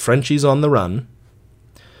 boys. Frenchies on the run."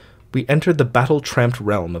 We entered the battle-tramped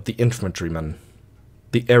realm of the infantrymen.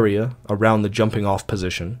 The area around the jumping-off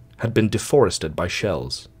position had been deforested by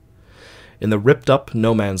shells. In the ripped-up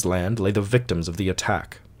no-man's land lay the victims of the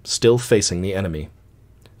attack, still facing the enemy.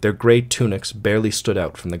 Their grey tunics barely stood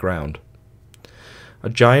out from the ground. A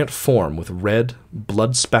giant form with red,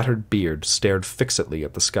 blood-spattered beard stared fixedly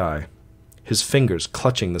at the sky, his fingers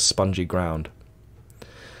clutching the spongy ground.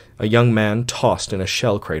 A young man tossed in a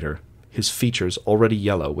shell crater, his features already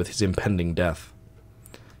yellow with his impending death.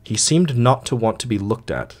 He seemed not to want to be looked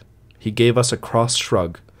at. He gave us a cross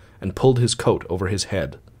shrug and pulled his coat over his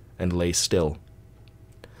head, and lay still.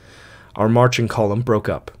 Our marching column broke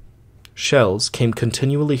up. Shells came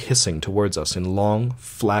continually hissing towards us in long,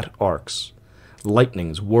 flat arcs.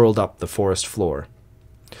 Lightnings whirled up the forest floor.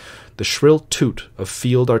 The shrill toot of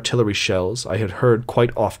field artillery shells I had heard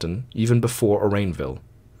quite often, even before Orainville.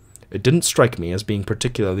 It didn't strike me as being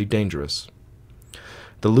particularly dangerous.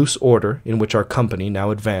 The loose order in which our company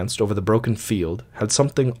now advanced over the broken field had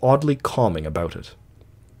something oddly calming about it.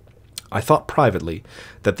 I thought privately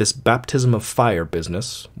that this baptism of fire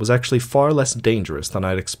business was actually far less dangerous than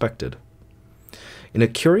I'd expected. In a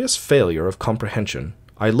curious failure of comprehension,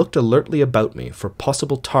 I looked alertly about me for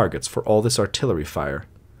possible targets for all this artillery fire,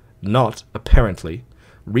 not, apparently,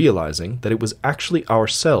 realizing that it was actually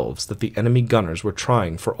ourselves that the enemy gunners were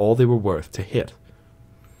trying for all they were worth to hit.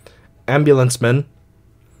 "Ambulance men!"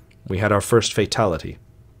 We had our first fatality.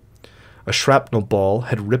 A shrapnel ball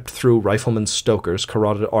had ripped through Rifleman Stoker's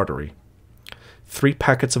carotid artery. 3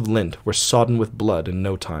 packets of lint were sodden with blood in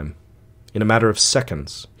no time. In a matter of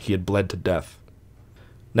seconds, he had bled to death.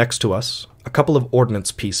 Next to us, a couple of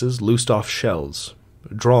ordnance pieces loosed off shells,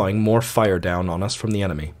 drawing more fire down on us from the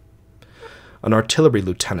enemy. An artillery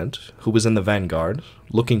lieutenant, who was in the vanguard,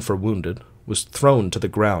 looking for wounded, was thrown to the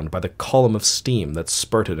ground by the column of steam that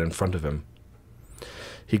spurted in front of him.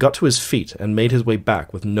 He got to his feet and made his way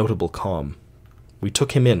back with notable calm. We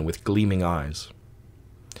took him in with gleaming eyes.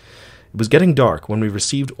 It was getting dark when we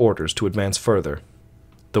received orders to advance further.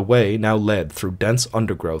 The way now led through dense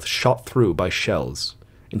undergrowth shot through by shells,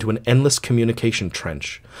 into an endless communication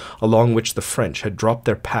trench, along which the French had dropped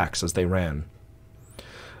their packs as they ran.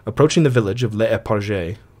 Approaching the village of Les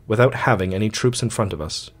Eparges, without having any troops in front of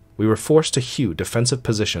us, we were forced to hew defensive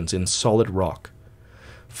positions in solid rock.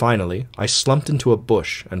 Finally, I slumped into a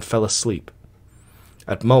bush and fell asleep.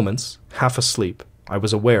 At moments, half asleep, I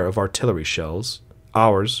was aware of artillery shells,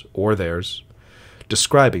 ours or theirs,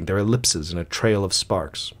 describing their ellipses in a trail of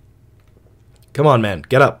sparks. "Come on, man,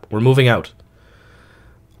 get up, we're moving out."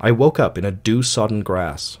 I woke up in a dew-sodden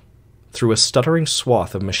grass. Through a stuttering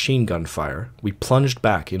swath of machine gun fire, we plunged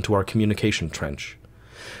back into our communication trench,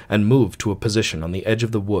 and moved to a position on the edge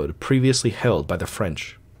of the wood previously held by the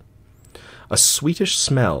French. A sweetish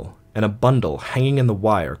smell and a bundle hanging in the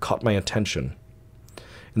wire caught my attention.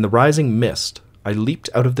 In the rising mist, I leaped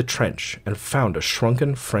out of the trench and found a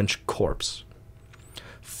shrunken French corpse.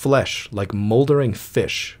 Flesh like moldering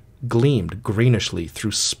fish gleamed greenishly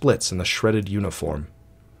through splits in the shredded uniform.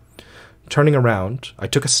 Turning around, I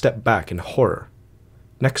took a step back in horror.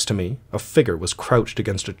 Next to me, a figure was crouched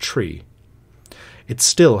against a tree. It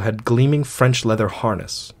still had gleaming French leather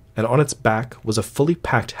harness, and on its back was a fully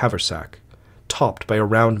packed haversack, topped by a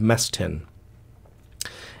round mess tin.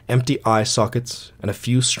 Empty eye sockets and a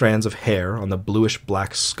few strands of hair on the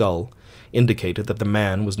bluish-black skull indicated that the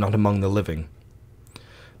man was not among the living.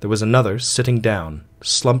 There was another sitting down,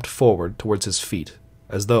 slumped forward towards his feet,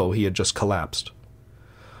 as though he had just collapsed.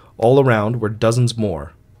 All around were dozens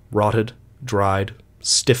more, rotted, dried,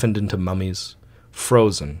 stiffened into mummies,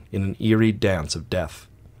 frozen in an eerie dance of death.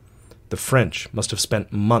 The French must have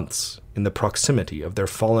spent months in the proximity of their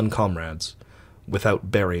fallen comrades,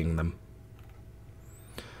 without burying them.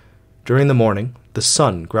 During the morning, the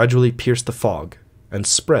sun gradually pierced the fog and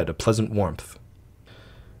spread a pleasant warmth.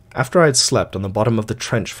 After I had slept on the bottom of the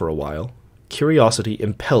trench for a while, curiosity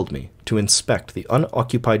impelled me to inspect the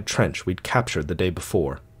unoccupied trench we'd captured the day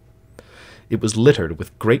before. It was littered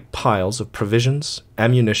with great piles of provisions,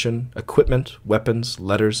 ammunition, equipment, weapons,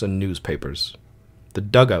 letters, and newspapers. The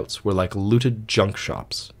dugouts were like looted junk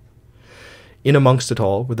shops. In amongst it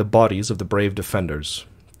all were the bodies of the brave defenders,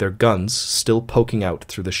 their guns still poking out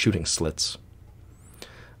through the shooting slits.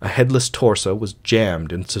 A headless torso was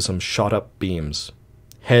jammed into some shot-up beams.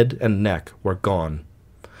 Head and neck were gone.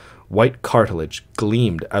 White cartilage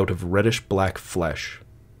gleamed out of reddish-black flesh.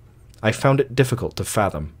 I found it difficult to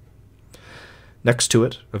fathom. Next to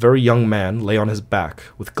it, a very young man lay on his back,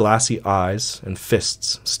 with glassy eyes and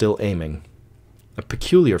fists still aiming. A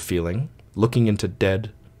peculiar feeling, looking into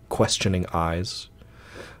dead, questioning eyes.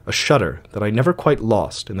 A shudder that I never quite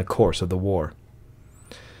lost in the course of the war.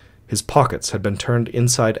 His pockets had been turned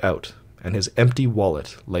inside out, and his empty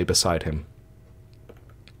wallet lay beside him.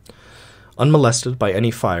 Unmolested by any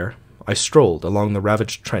fire, I strolled along the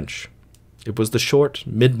ravaged trench. It was the short,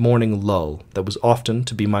 mid-morning lull that was often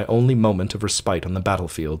to be my only moment of respite on the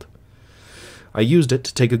battlefield. I used it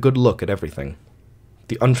to take a good look at everything.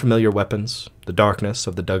 The unfamiliar weapons, the darkness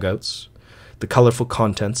of the dugouts, the colorful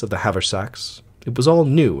contents of the haversacks. It was all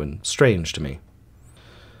new and strange to me.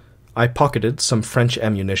 I pocketed some French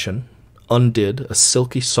ammunition, undid a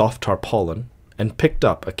silky soft tarpaulin, and picked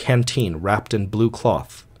up a canteen wrapped in blue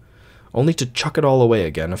cloth, only to chuck it all away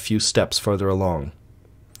again a few steps further along.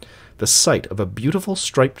 The sight of a beautiful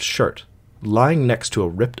striped shirt lying next to a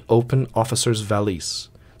ripped-open officer's valise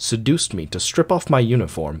seduced me to strip off my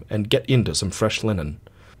uniform and get into some fresh linen.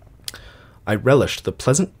 I relished the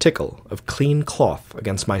pleasant tickle of clean cloth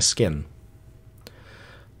against my skin.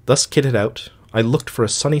 Thus kitted out, I looked for a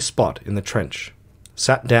sunny spot in the trench,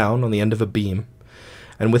 sat down on the end of a beam,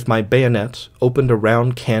 and with my bayonet opened a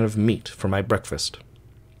round can of meat for my breakfast.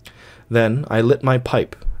 Then I lit my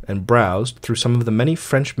pipe and browsed through some of the many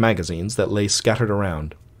French magazines that lay scattered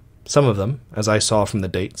around. some of them, as I saw from the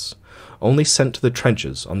dates, only sent to the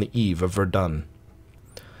trenches on the eve of Verdun.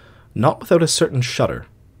 Not without a certain shudder,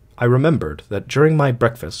 I remembered that during my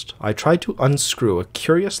breakfast I tried to unscrew a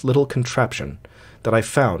curious little contraption that I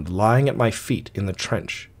found lying at my feet in the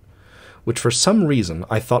trench, which for some reason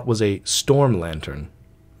I thought was a storm lantern.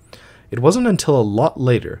 It wasn't until a lot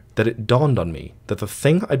later that it dawned on me that the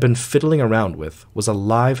thing I'd been fiddling around with was a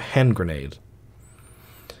live hand grenade.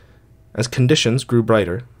 As conditions grew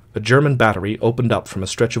brighter, a German battery opened up from a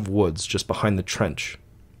stretch of woods just behind the trench.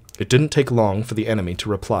 It didn't take long for the enemy to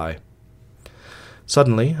reply.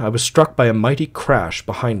 Suddenly, I was struck by a mighty crash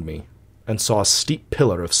behind me, and saw a steep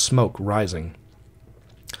pillar of smoke rising.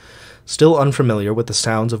 Still unfamiliar with the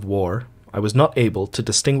sounds of war, I was not able to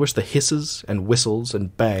distinguish the hisses and whistles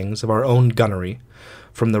and bangs of our own gunnery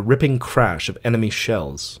from the ripping crash of enemy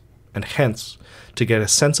shells, and hence to get a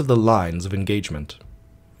sense of the lines of engagement.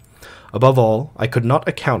 Above all, I could not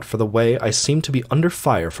account for the way I seemed to be under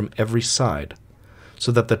fire from every side,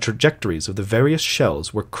 so that the trajectories of the various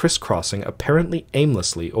shells were crisscrossing apparently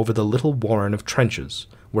aimlessly over the little warren of trenches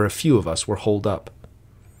where a few of us were holed up.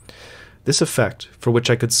 This effect, for which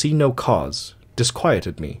I could see no cause,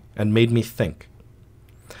 disquieted me and made me think.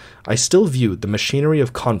 I still viewed the machinery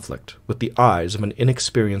of conflict with the eyes of an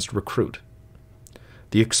inexperienced recruit.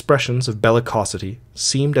 The expressions of bellicosity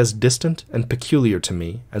seemed as distant and peculiar to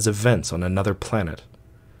me as events on another planet.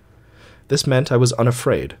 This meant I was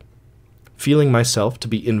unafraid. Feeling myself to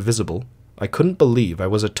be invisible, I couldn't believe I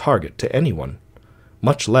was a target to anyone,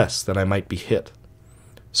 much less that I might be hit.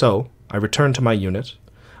 So, I returned to my unit.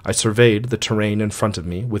 I surveyed the terrain in front of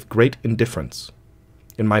me with great indifference.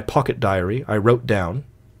 In my pocket diary I wrote down,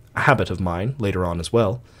 a habit of mine later on as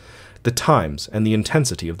well, the times and the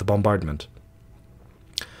intensity of the bombardment.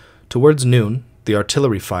 Towards noon, the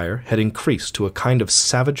artillery fire had increased to a kind of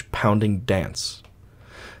savage pounding dance.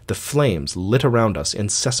 The flames lit around us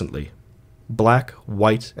incessantly. Black,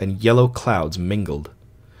 white, and yellow clouds mingled.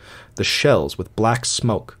 The shells with black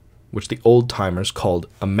smoke, which the old-timers called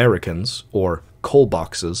Americans, or coal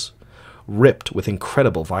boxes, ripped with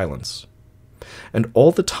incredible violence. And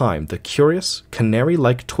all the time the curious,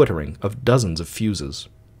 canary-like twittering of dozens of fuses.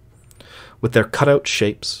 With their cut-out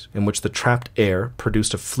shapes, in which the trapped air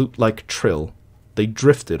produced a flute-like trill, they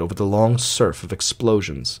drifted over the long surf of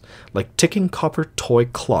explosions, like ticking copper toy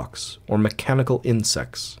clocks or mechanical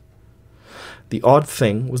insects. The odd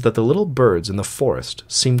thing was that the little birds in the forest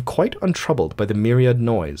seemed quite untroubled by the myriad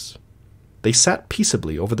noise. They sat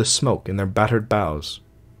peaceably over the smoke in their battered boughs.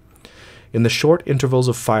 In the short intervals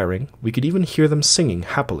of firing, we could even hear them singing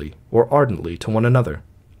happily or ardently to one another,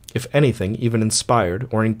 if anything even inspired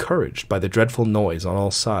or encouraged by the dreadful noise on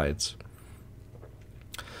all sides.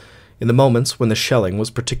 In the moments when the shelling was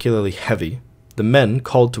particularly heavy, the men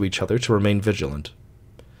called to each other to remain vigilant.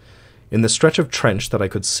 In the stretch of trench that I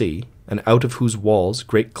could see, and out of whose walls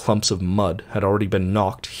great clumps of mud had already been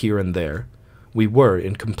knocked here and there, we were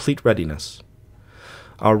in complete readiness.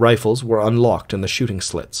 Our rifles were unlocked in the shooting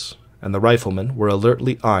slits, and the riflemen were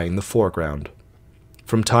alertly eyeing the foreground.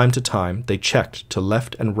 From time to time they checked to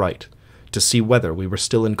left and right to see whether we were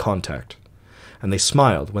still in contact, and they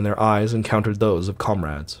smiled when their eyes encountered those of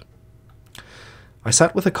comrades. I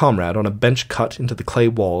sat with a comrade on a bench cut into the clay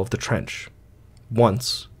wall of the trench.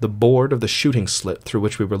 Once, the board of the shooting slit through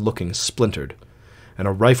which we were looking splintered, and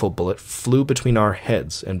a rifle bullet flew between our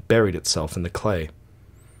heads and buried itself in the clay.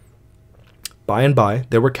 By and by,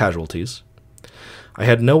 there were casualties. I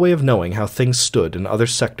had no way of knowing how things stood in other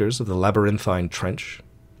sectors of the labyrinthine trench,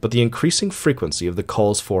 but the increasing frequency of the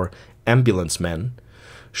calls for ambulance men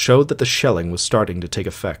showed that the shelling was starting to take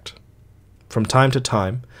effect. From time to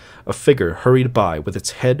time, a figure hurried by with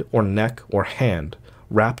its head or neck or hand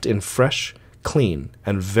wrapped in fresh, clean,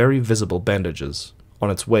 and very visible bandages, on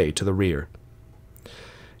its way to the rear.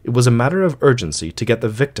 It was a matter of urgency to get the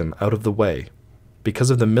victim out of the way, because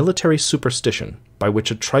of the military superstition by which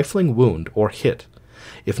a trifling wound or hit,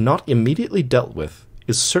 if not immediately dealt with,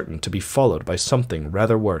 is certain to be followed by something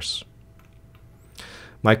rather worse.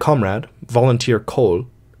 My comrade, Volunteer Kohl,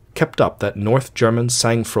 kept up that North German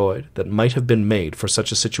sang-froid that might have been made for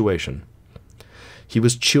such a situation. He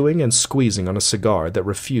was chewing and squeezing on a cigar that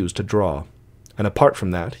refused to draw, and apart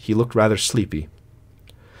from that, he looked rather sleepy.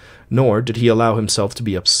 Nor did he allow himself to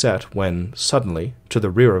be upset when, suddenly, to the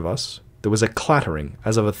rear of us, there was a clattering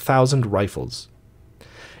as of 1,000 rifles.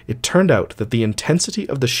 It turned out that the intensity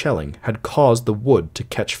of the shelling had caused the wood to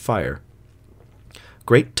catch fire.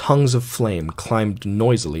 Great tongues of flame climbed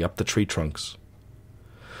noisily up the tree trunks.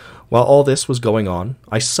 While all this was going on,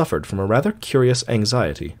 I suffered from a rather curious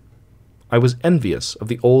anxiety. I was envious of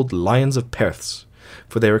the old Lions of Perths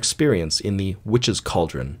for their experience in the witch's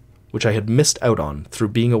cauldron, which I had missed out on through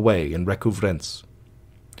being away in recouvrance.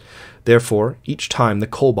 Therefore, each time the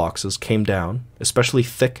coal boxes came down, especially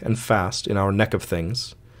thick and fast in our neck of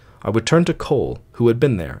things, I would turn to Cole, who had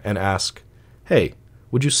been there, and ask, "Hey,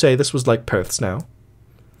 would you say this was like Perth's now?"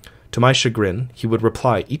 To my chagrin, he would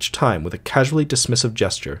reply each time with a casually dismissive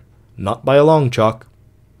gesture, "Not by a long chalk."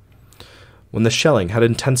 When the shelling had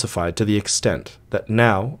intensified to the extent that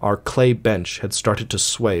now our clay bench had started to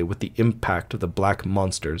sway with the impact of the black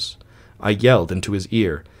monsters, I yelled into his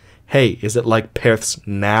ear, "Hey, is it like Perth's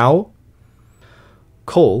now?"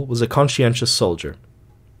 Cole was a conscientious soldier.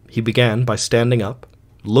 He began by standing up,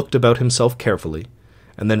 looked about himself carefully,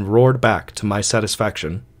 and then roared back to my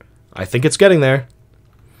satisfaction, "I think it's getting there."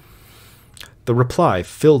 The reply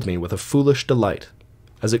filled me with a foolish delight,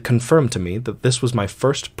 as it confirmed to me that this was my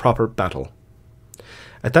first proper battle.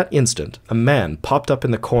 At that instant, a man popped up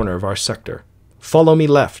in the corner of our sector. "Follow me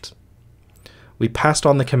left." We passed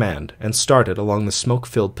on the command and started along the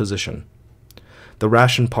smoke-filled position. The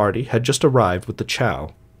ration party had just arrived with the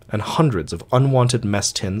chow, and hundreds of unwanted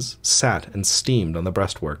mess tins sat and steamed on the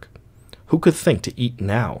breastwork. Who could think to eat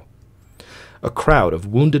now? A crowd of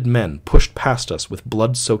wounded men pushed past us with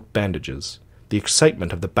blood-soaked bandages, the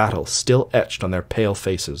excitement of the battle still etched on their pale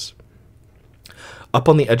faces. Up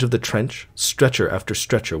on the edge of the trench, stretcher after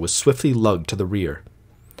stretcher was swiftly lugged to the rear.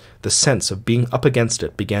 The sense of being up against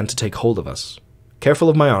it began to take hold of us. "Careful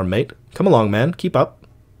of my arm, mate. Come along, man. Keep up."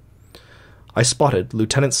 I spotted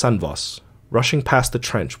Lieutenant Sanvos, rushing past the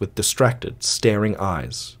trench with distracted, staring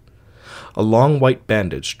eyes. A long white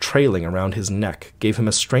bandage trailing around his neck gave him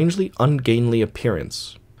a strangely ungainly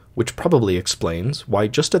appearance, which probably explains why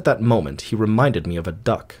just at that moment he reminded me of a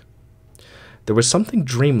duck. There was something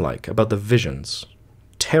dreamlike about the visions,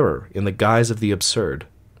 terror in the guise of the absurd.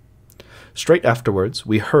 Straight afterwards,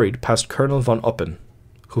 we hurried past Colonel von Oppen,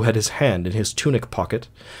 who had his hand in his tunic pocket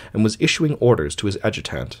and was issuing orders to his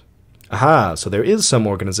adjutant. Aha, so there is some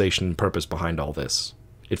organization and purpose behind all this.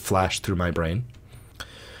 It flashed through my brain.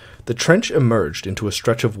 The trench emerged into a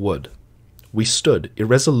stretch of wood. We stood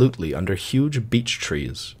irresolutely under huge beech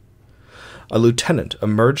trees. A lieutenant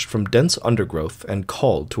emerged from dense undergrowth and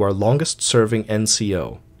called to our longest-serving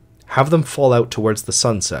NCO. "Have them fall out towards the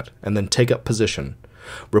sunset, and then take up position.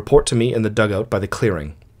 Report to me in the dugout by the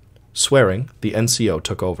clearing." Swearing, the NCO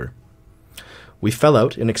took over. We fell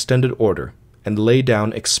out in extended order, and lay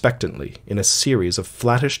down expectantly in a series of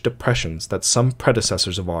flattish depressions that some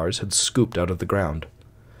predecessors of ours had scooped out of the ground.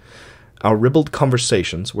 Our ribald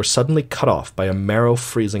conversations were suddenly cut off by a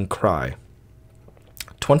marrow-freezing cry.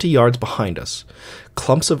 20 yards behind us,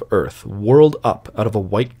 clumps of earth whirled up out of a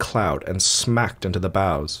white cloud and smacked into the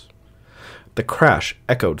boughs. The crash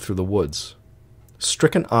echoed through the woods.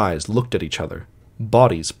 Stricken eyes looked at each other.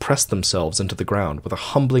 Bodies pressed themselves into the ground with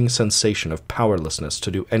a humbling sensation of powerlessness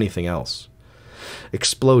to do anything else.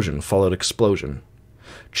 Explosion followed explosion.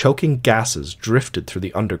 Choking gases drifted through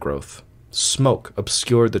the undergrowth. Smoke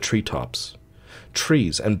obscured the treetops.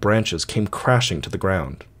 Trees and branches came crashing to the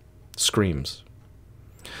ground. Screams.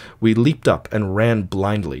 We leaped up and ran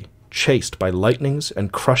blindly, chased by lightnings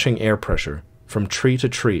and crushing air pressure, from tree to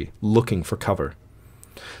tree, looking for cover.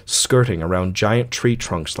 Skirting around giant tree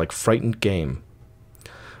trunks like frightened game.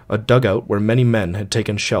 A dugout where many men had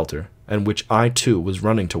taken shelter, and which I too was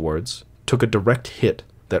running towards, took a direct hit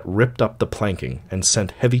that ripped up the planking and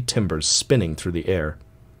sent heavy timbers spinning through the air.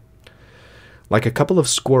 Like a couple of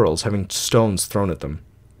squirrels having stones thrown at them,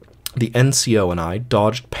 the NCO and I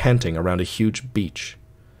dodged panting around a huge beech.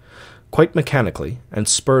 Quite mechanically, and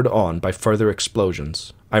spurred on by further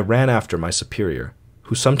explosions, I ran after my superior,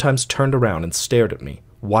 who sometimes turned around and stared at me,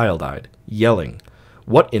 wild-eyed, yelling,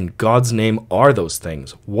 "What in God's name are those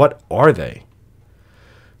things? What are they?"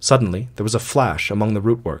 Suddenly, there was a flash among the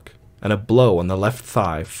rootwork, and a blow on the left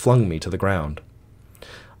thigh flung me to the ground.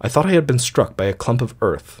 I thought I had been struck by a clump of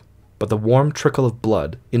earth, but the warm trickle of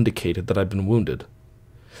blood indicated that I'd been wounded.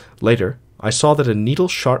 Later, I saw that a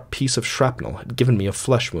needle-sharp piece of shrapnel had given me a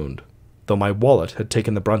flesh wound, though my wallet had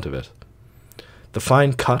taken the brunt of it. The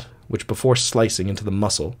fine cut, which before slicing into the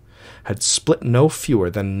muscle, had split no fewer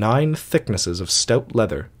than 9 thicknesses of stout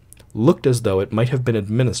leather, looked as though it might have been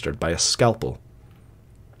administered by a scalpel.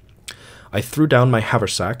 I threw down my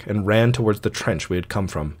haversack and ran towards the trench we had come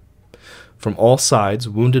from. From all sides,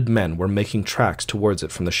 wounded men were making tracks towards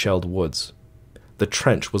it from the shelled woods. The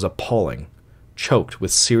trench was appalling, choked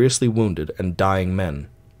with seriously wounded and dying men.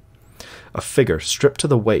 A figure stripped to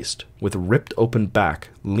the waist, with ripped open back,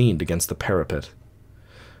 leaned against the parapet.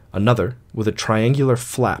 Another, with a triangular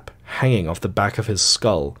flap hanging off the back of his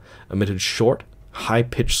skull, emitted short,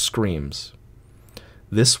 high-pitched screams.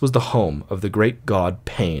 This was the home of the great god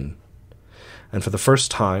Pain. and for the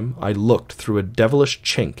first time I looked through a devilish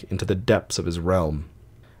chink into the depths of his realm,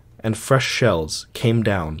 and fresh shells came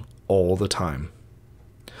down all the time.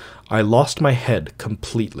 I lost my head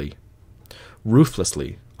completely.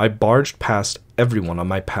 Ruthlessly, I barged past everyone on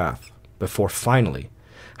my path, before finally,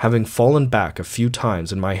 having fallen back a few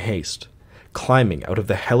times in my haste, climbing out of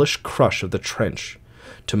the hellish crush of the trench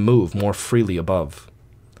to move more freely above.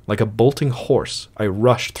 Like a bolting horse, I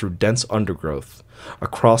rushed through dense undergrowth,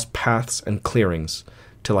 across paths and clearings,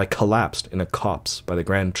 till I collapsed in a copse by the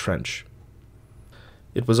Grand Trench.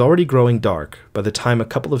 It was already growing dark by the time a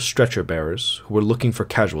couple of stretcher-bearers who were looking for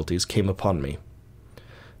casualties came upon me.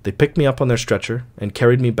 They picked me up on their stretcher and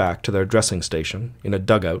carried me back to their dressing station in a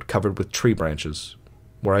dugout covered with tree branches,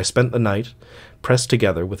 where I spent the night, pressed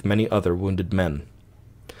together with many other wounded men.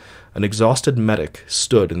 An exhausted medic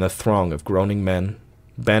stood in the throng of groaning men,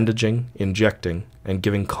 bandaging, injecting, and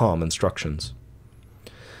giving calm instructions.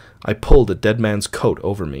 I pulled a dead man's coat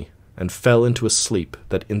over me and fell into a sleep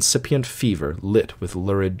that incipient fever lit with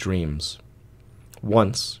lurid dreams.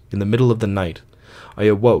 Once, in the middle of the night, I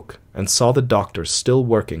awoke and saw the doctor still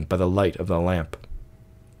working by the light of the lamp.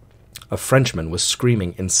 A Frenchman was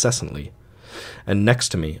screaming incessantly, and next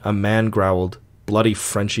to me a man growled, "Bloody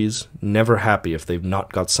Frenchies, never happy if they've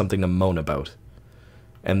not got something to moan about."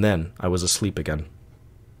 And then I was asleep again.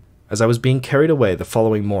 As I was being carried away the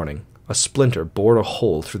following morning, a splinter bored a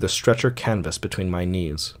hole through the stretcher canvas between my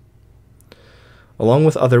knees. Along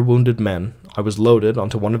with other wounded men, I was loaded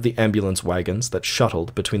onto one of the ambulance wagons that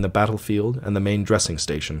shuttled between the battlefield and the main dressing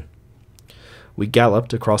station. We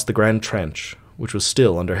galloped across the Grand Trench, which was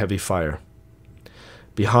still under heavy fire.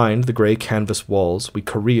 Behind the grey canvas walls, we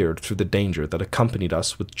careered through the danger that accompanied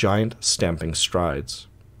us with giant stamping strides.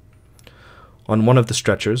 On one of the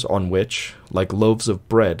stretchers on which, like loaves of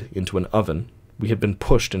bread into an oven, we had been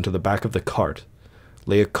pushed into the back of the cart,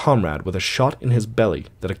 lay a comrade with a shot in his belly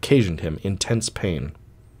that occasioned him intense pain.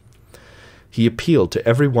 He appealed to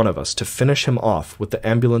every one of us to finish him off with the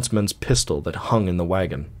ambulanceman's pistol that hung in the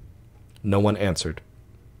wagon. No one answered.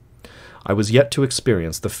 I was yet to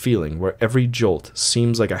experience the feeling where every jolt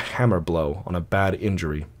seems like a hammer blow on a bad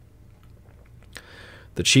injury.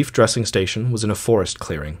 The chief dressing station was in a forest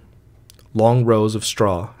clearing. Long rows of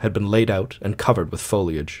straw had been laid out and covered with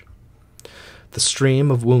foliage. The stream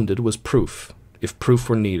of wounded was proof, if proof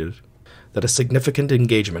were needed, that a significant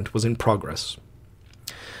engagement was in progress.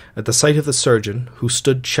 At the sight of the surgeon, who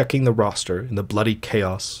stood checking the roster in the bloody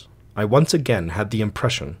chaos, I once again had the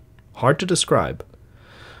impression, hard to describe,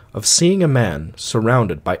 of seeing a man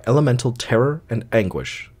surrounded by elemental terror and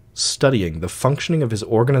anguish, studying the functioning of his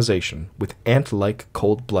organization with ant-like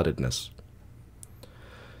cold-bloodedness.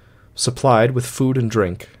 Supplied with food and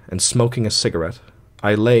drink, and smoking a cigarette,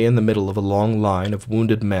 I lay in the middle of a long line of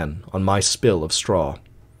wounded men on my spill of straw,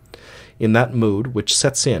 in that mood which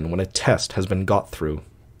sets in when a test has been got through,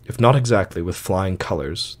 if not exactly with flying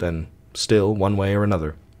colors, then still one way or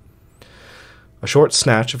another. A short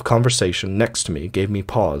snatch of conversation next to me gave me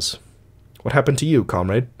pause. "What happened to you,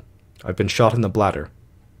 comrade?" "I've been shot in the bladder."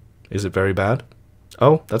 "Is it very bad?"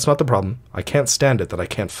 "Oh, that's not the problem. I can't stand it that I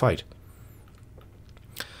can't fight."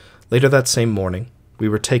 Later that same morning, we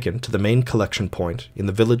were taken to the main collection point in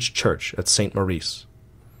the village church at St. Maurice.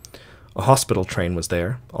 A hospital train was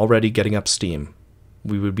there, already getting up steam.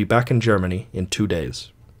 We would be back in Germany in 2 days.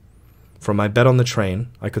 From my bed on the train,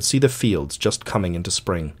 I could see the fields just coming into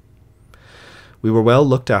spring. We were well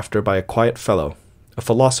looked after by a quiet fellow, a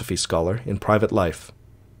philosophy scholar in private life.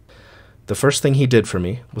 The first thing he did for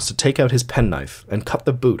me was to take out his penknife and cut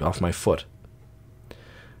the boot off my foot.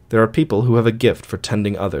 There are people who have a gift for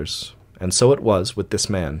tending others, and so it was with this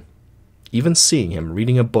man. Even seeing him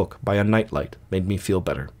reading a book by a nightlight made me feel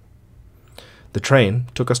better. The train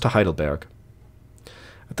took us to Heidelberg.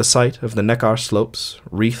 At the sight of the Neckar slopes,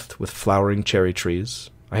 wreathed with flowering cherry trees,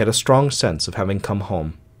 I had a strong sense of having come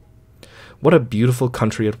home. What a beautiful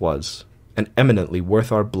country it was, and eminently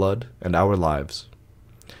worth our blood and our lives.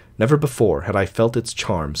 Never before had I felt its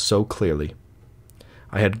charm so clearly.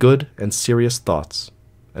 I had good and serious thoughts,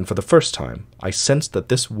 and for the first time I sensed that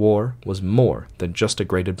this war was more than just a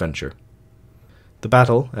great adventure. The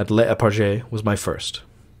battle at Les Eparges was my first.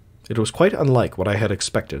 It was quite unlike what I had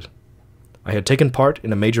expected. I had taken part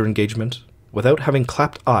in a major engagement without having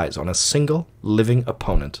clapped eyes on a single living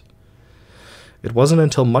opponent. It wasn't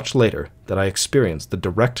until much later that I experienced the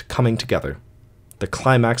direct coming together, the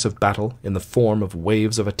climax of battle in the form of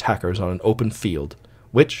waves of attackers on an open field,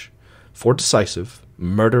 which, for decisive,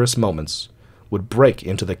 murderous moments, would break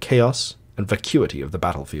into the chaos and vacuity of the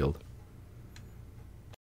battlefield.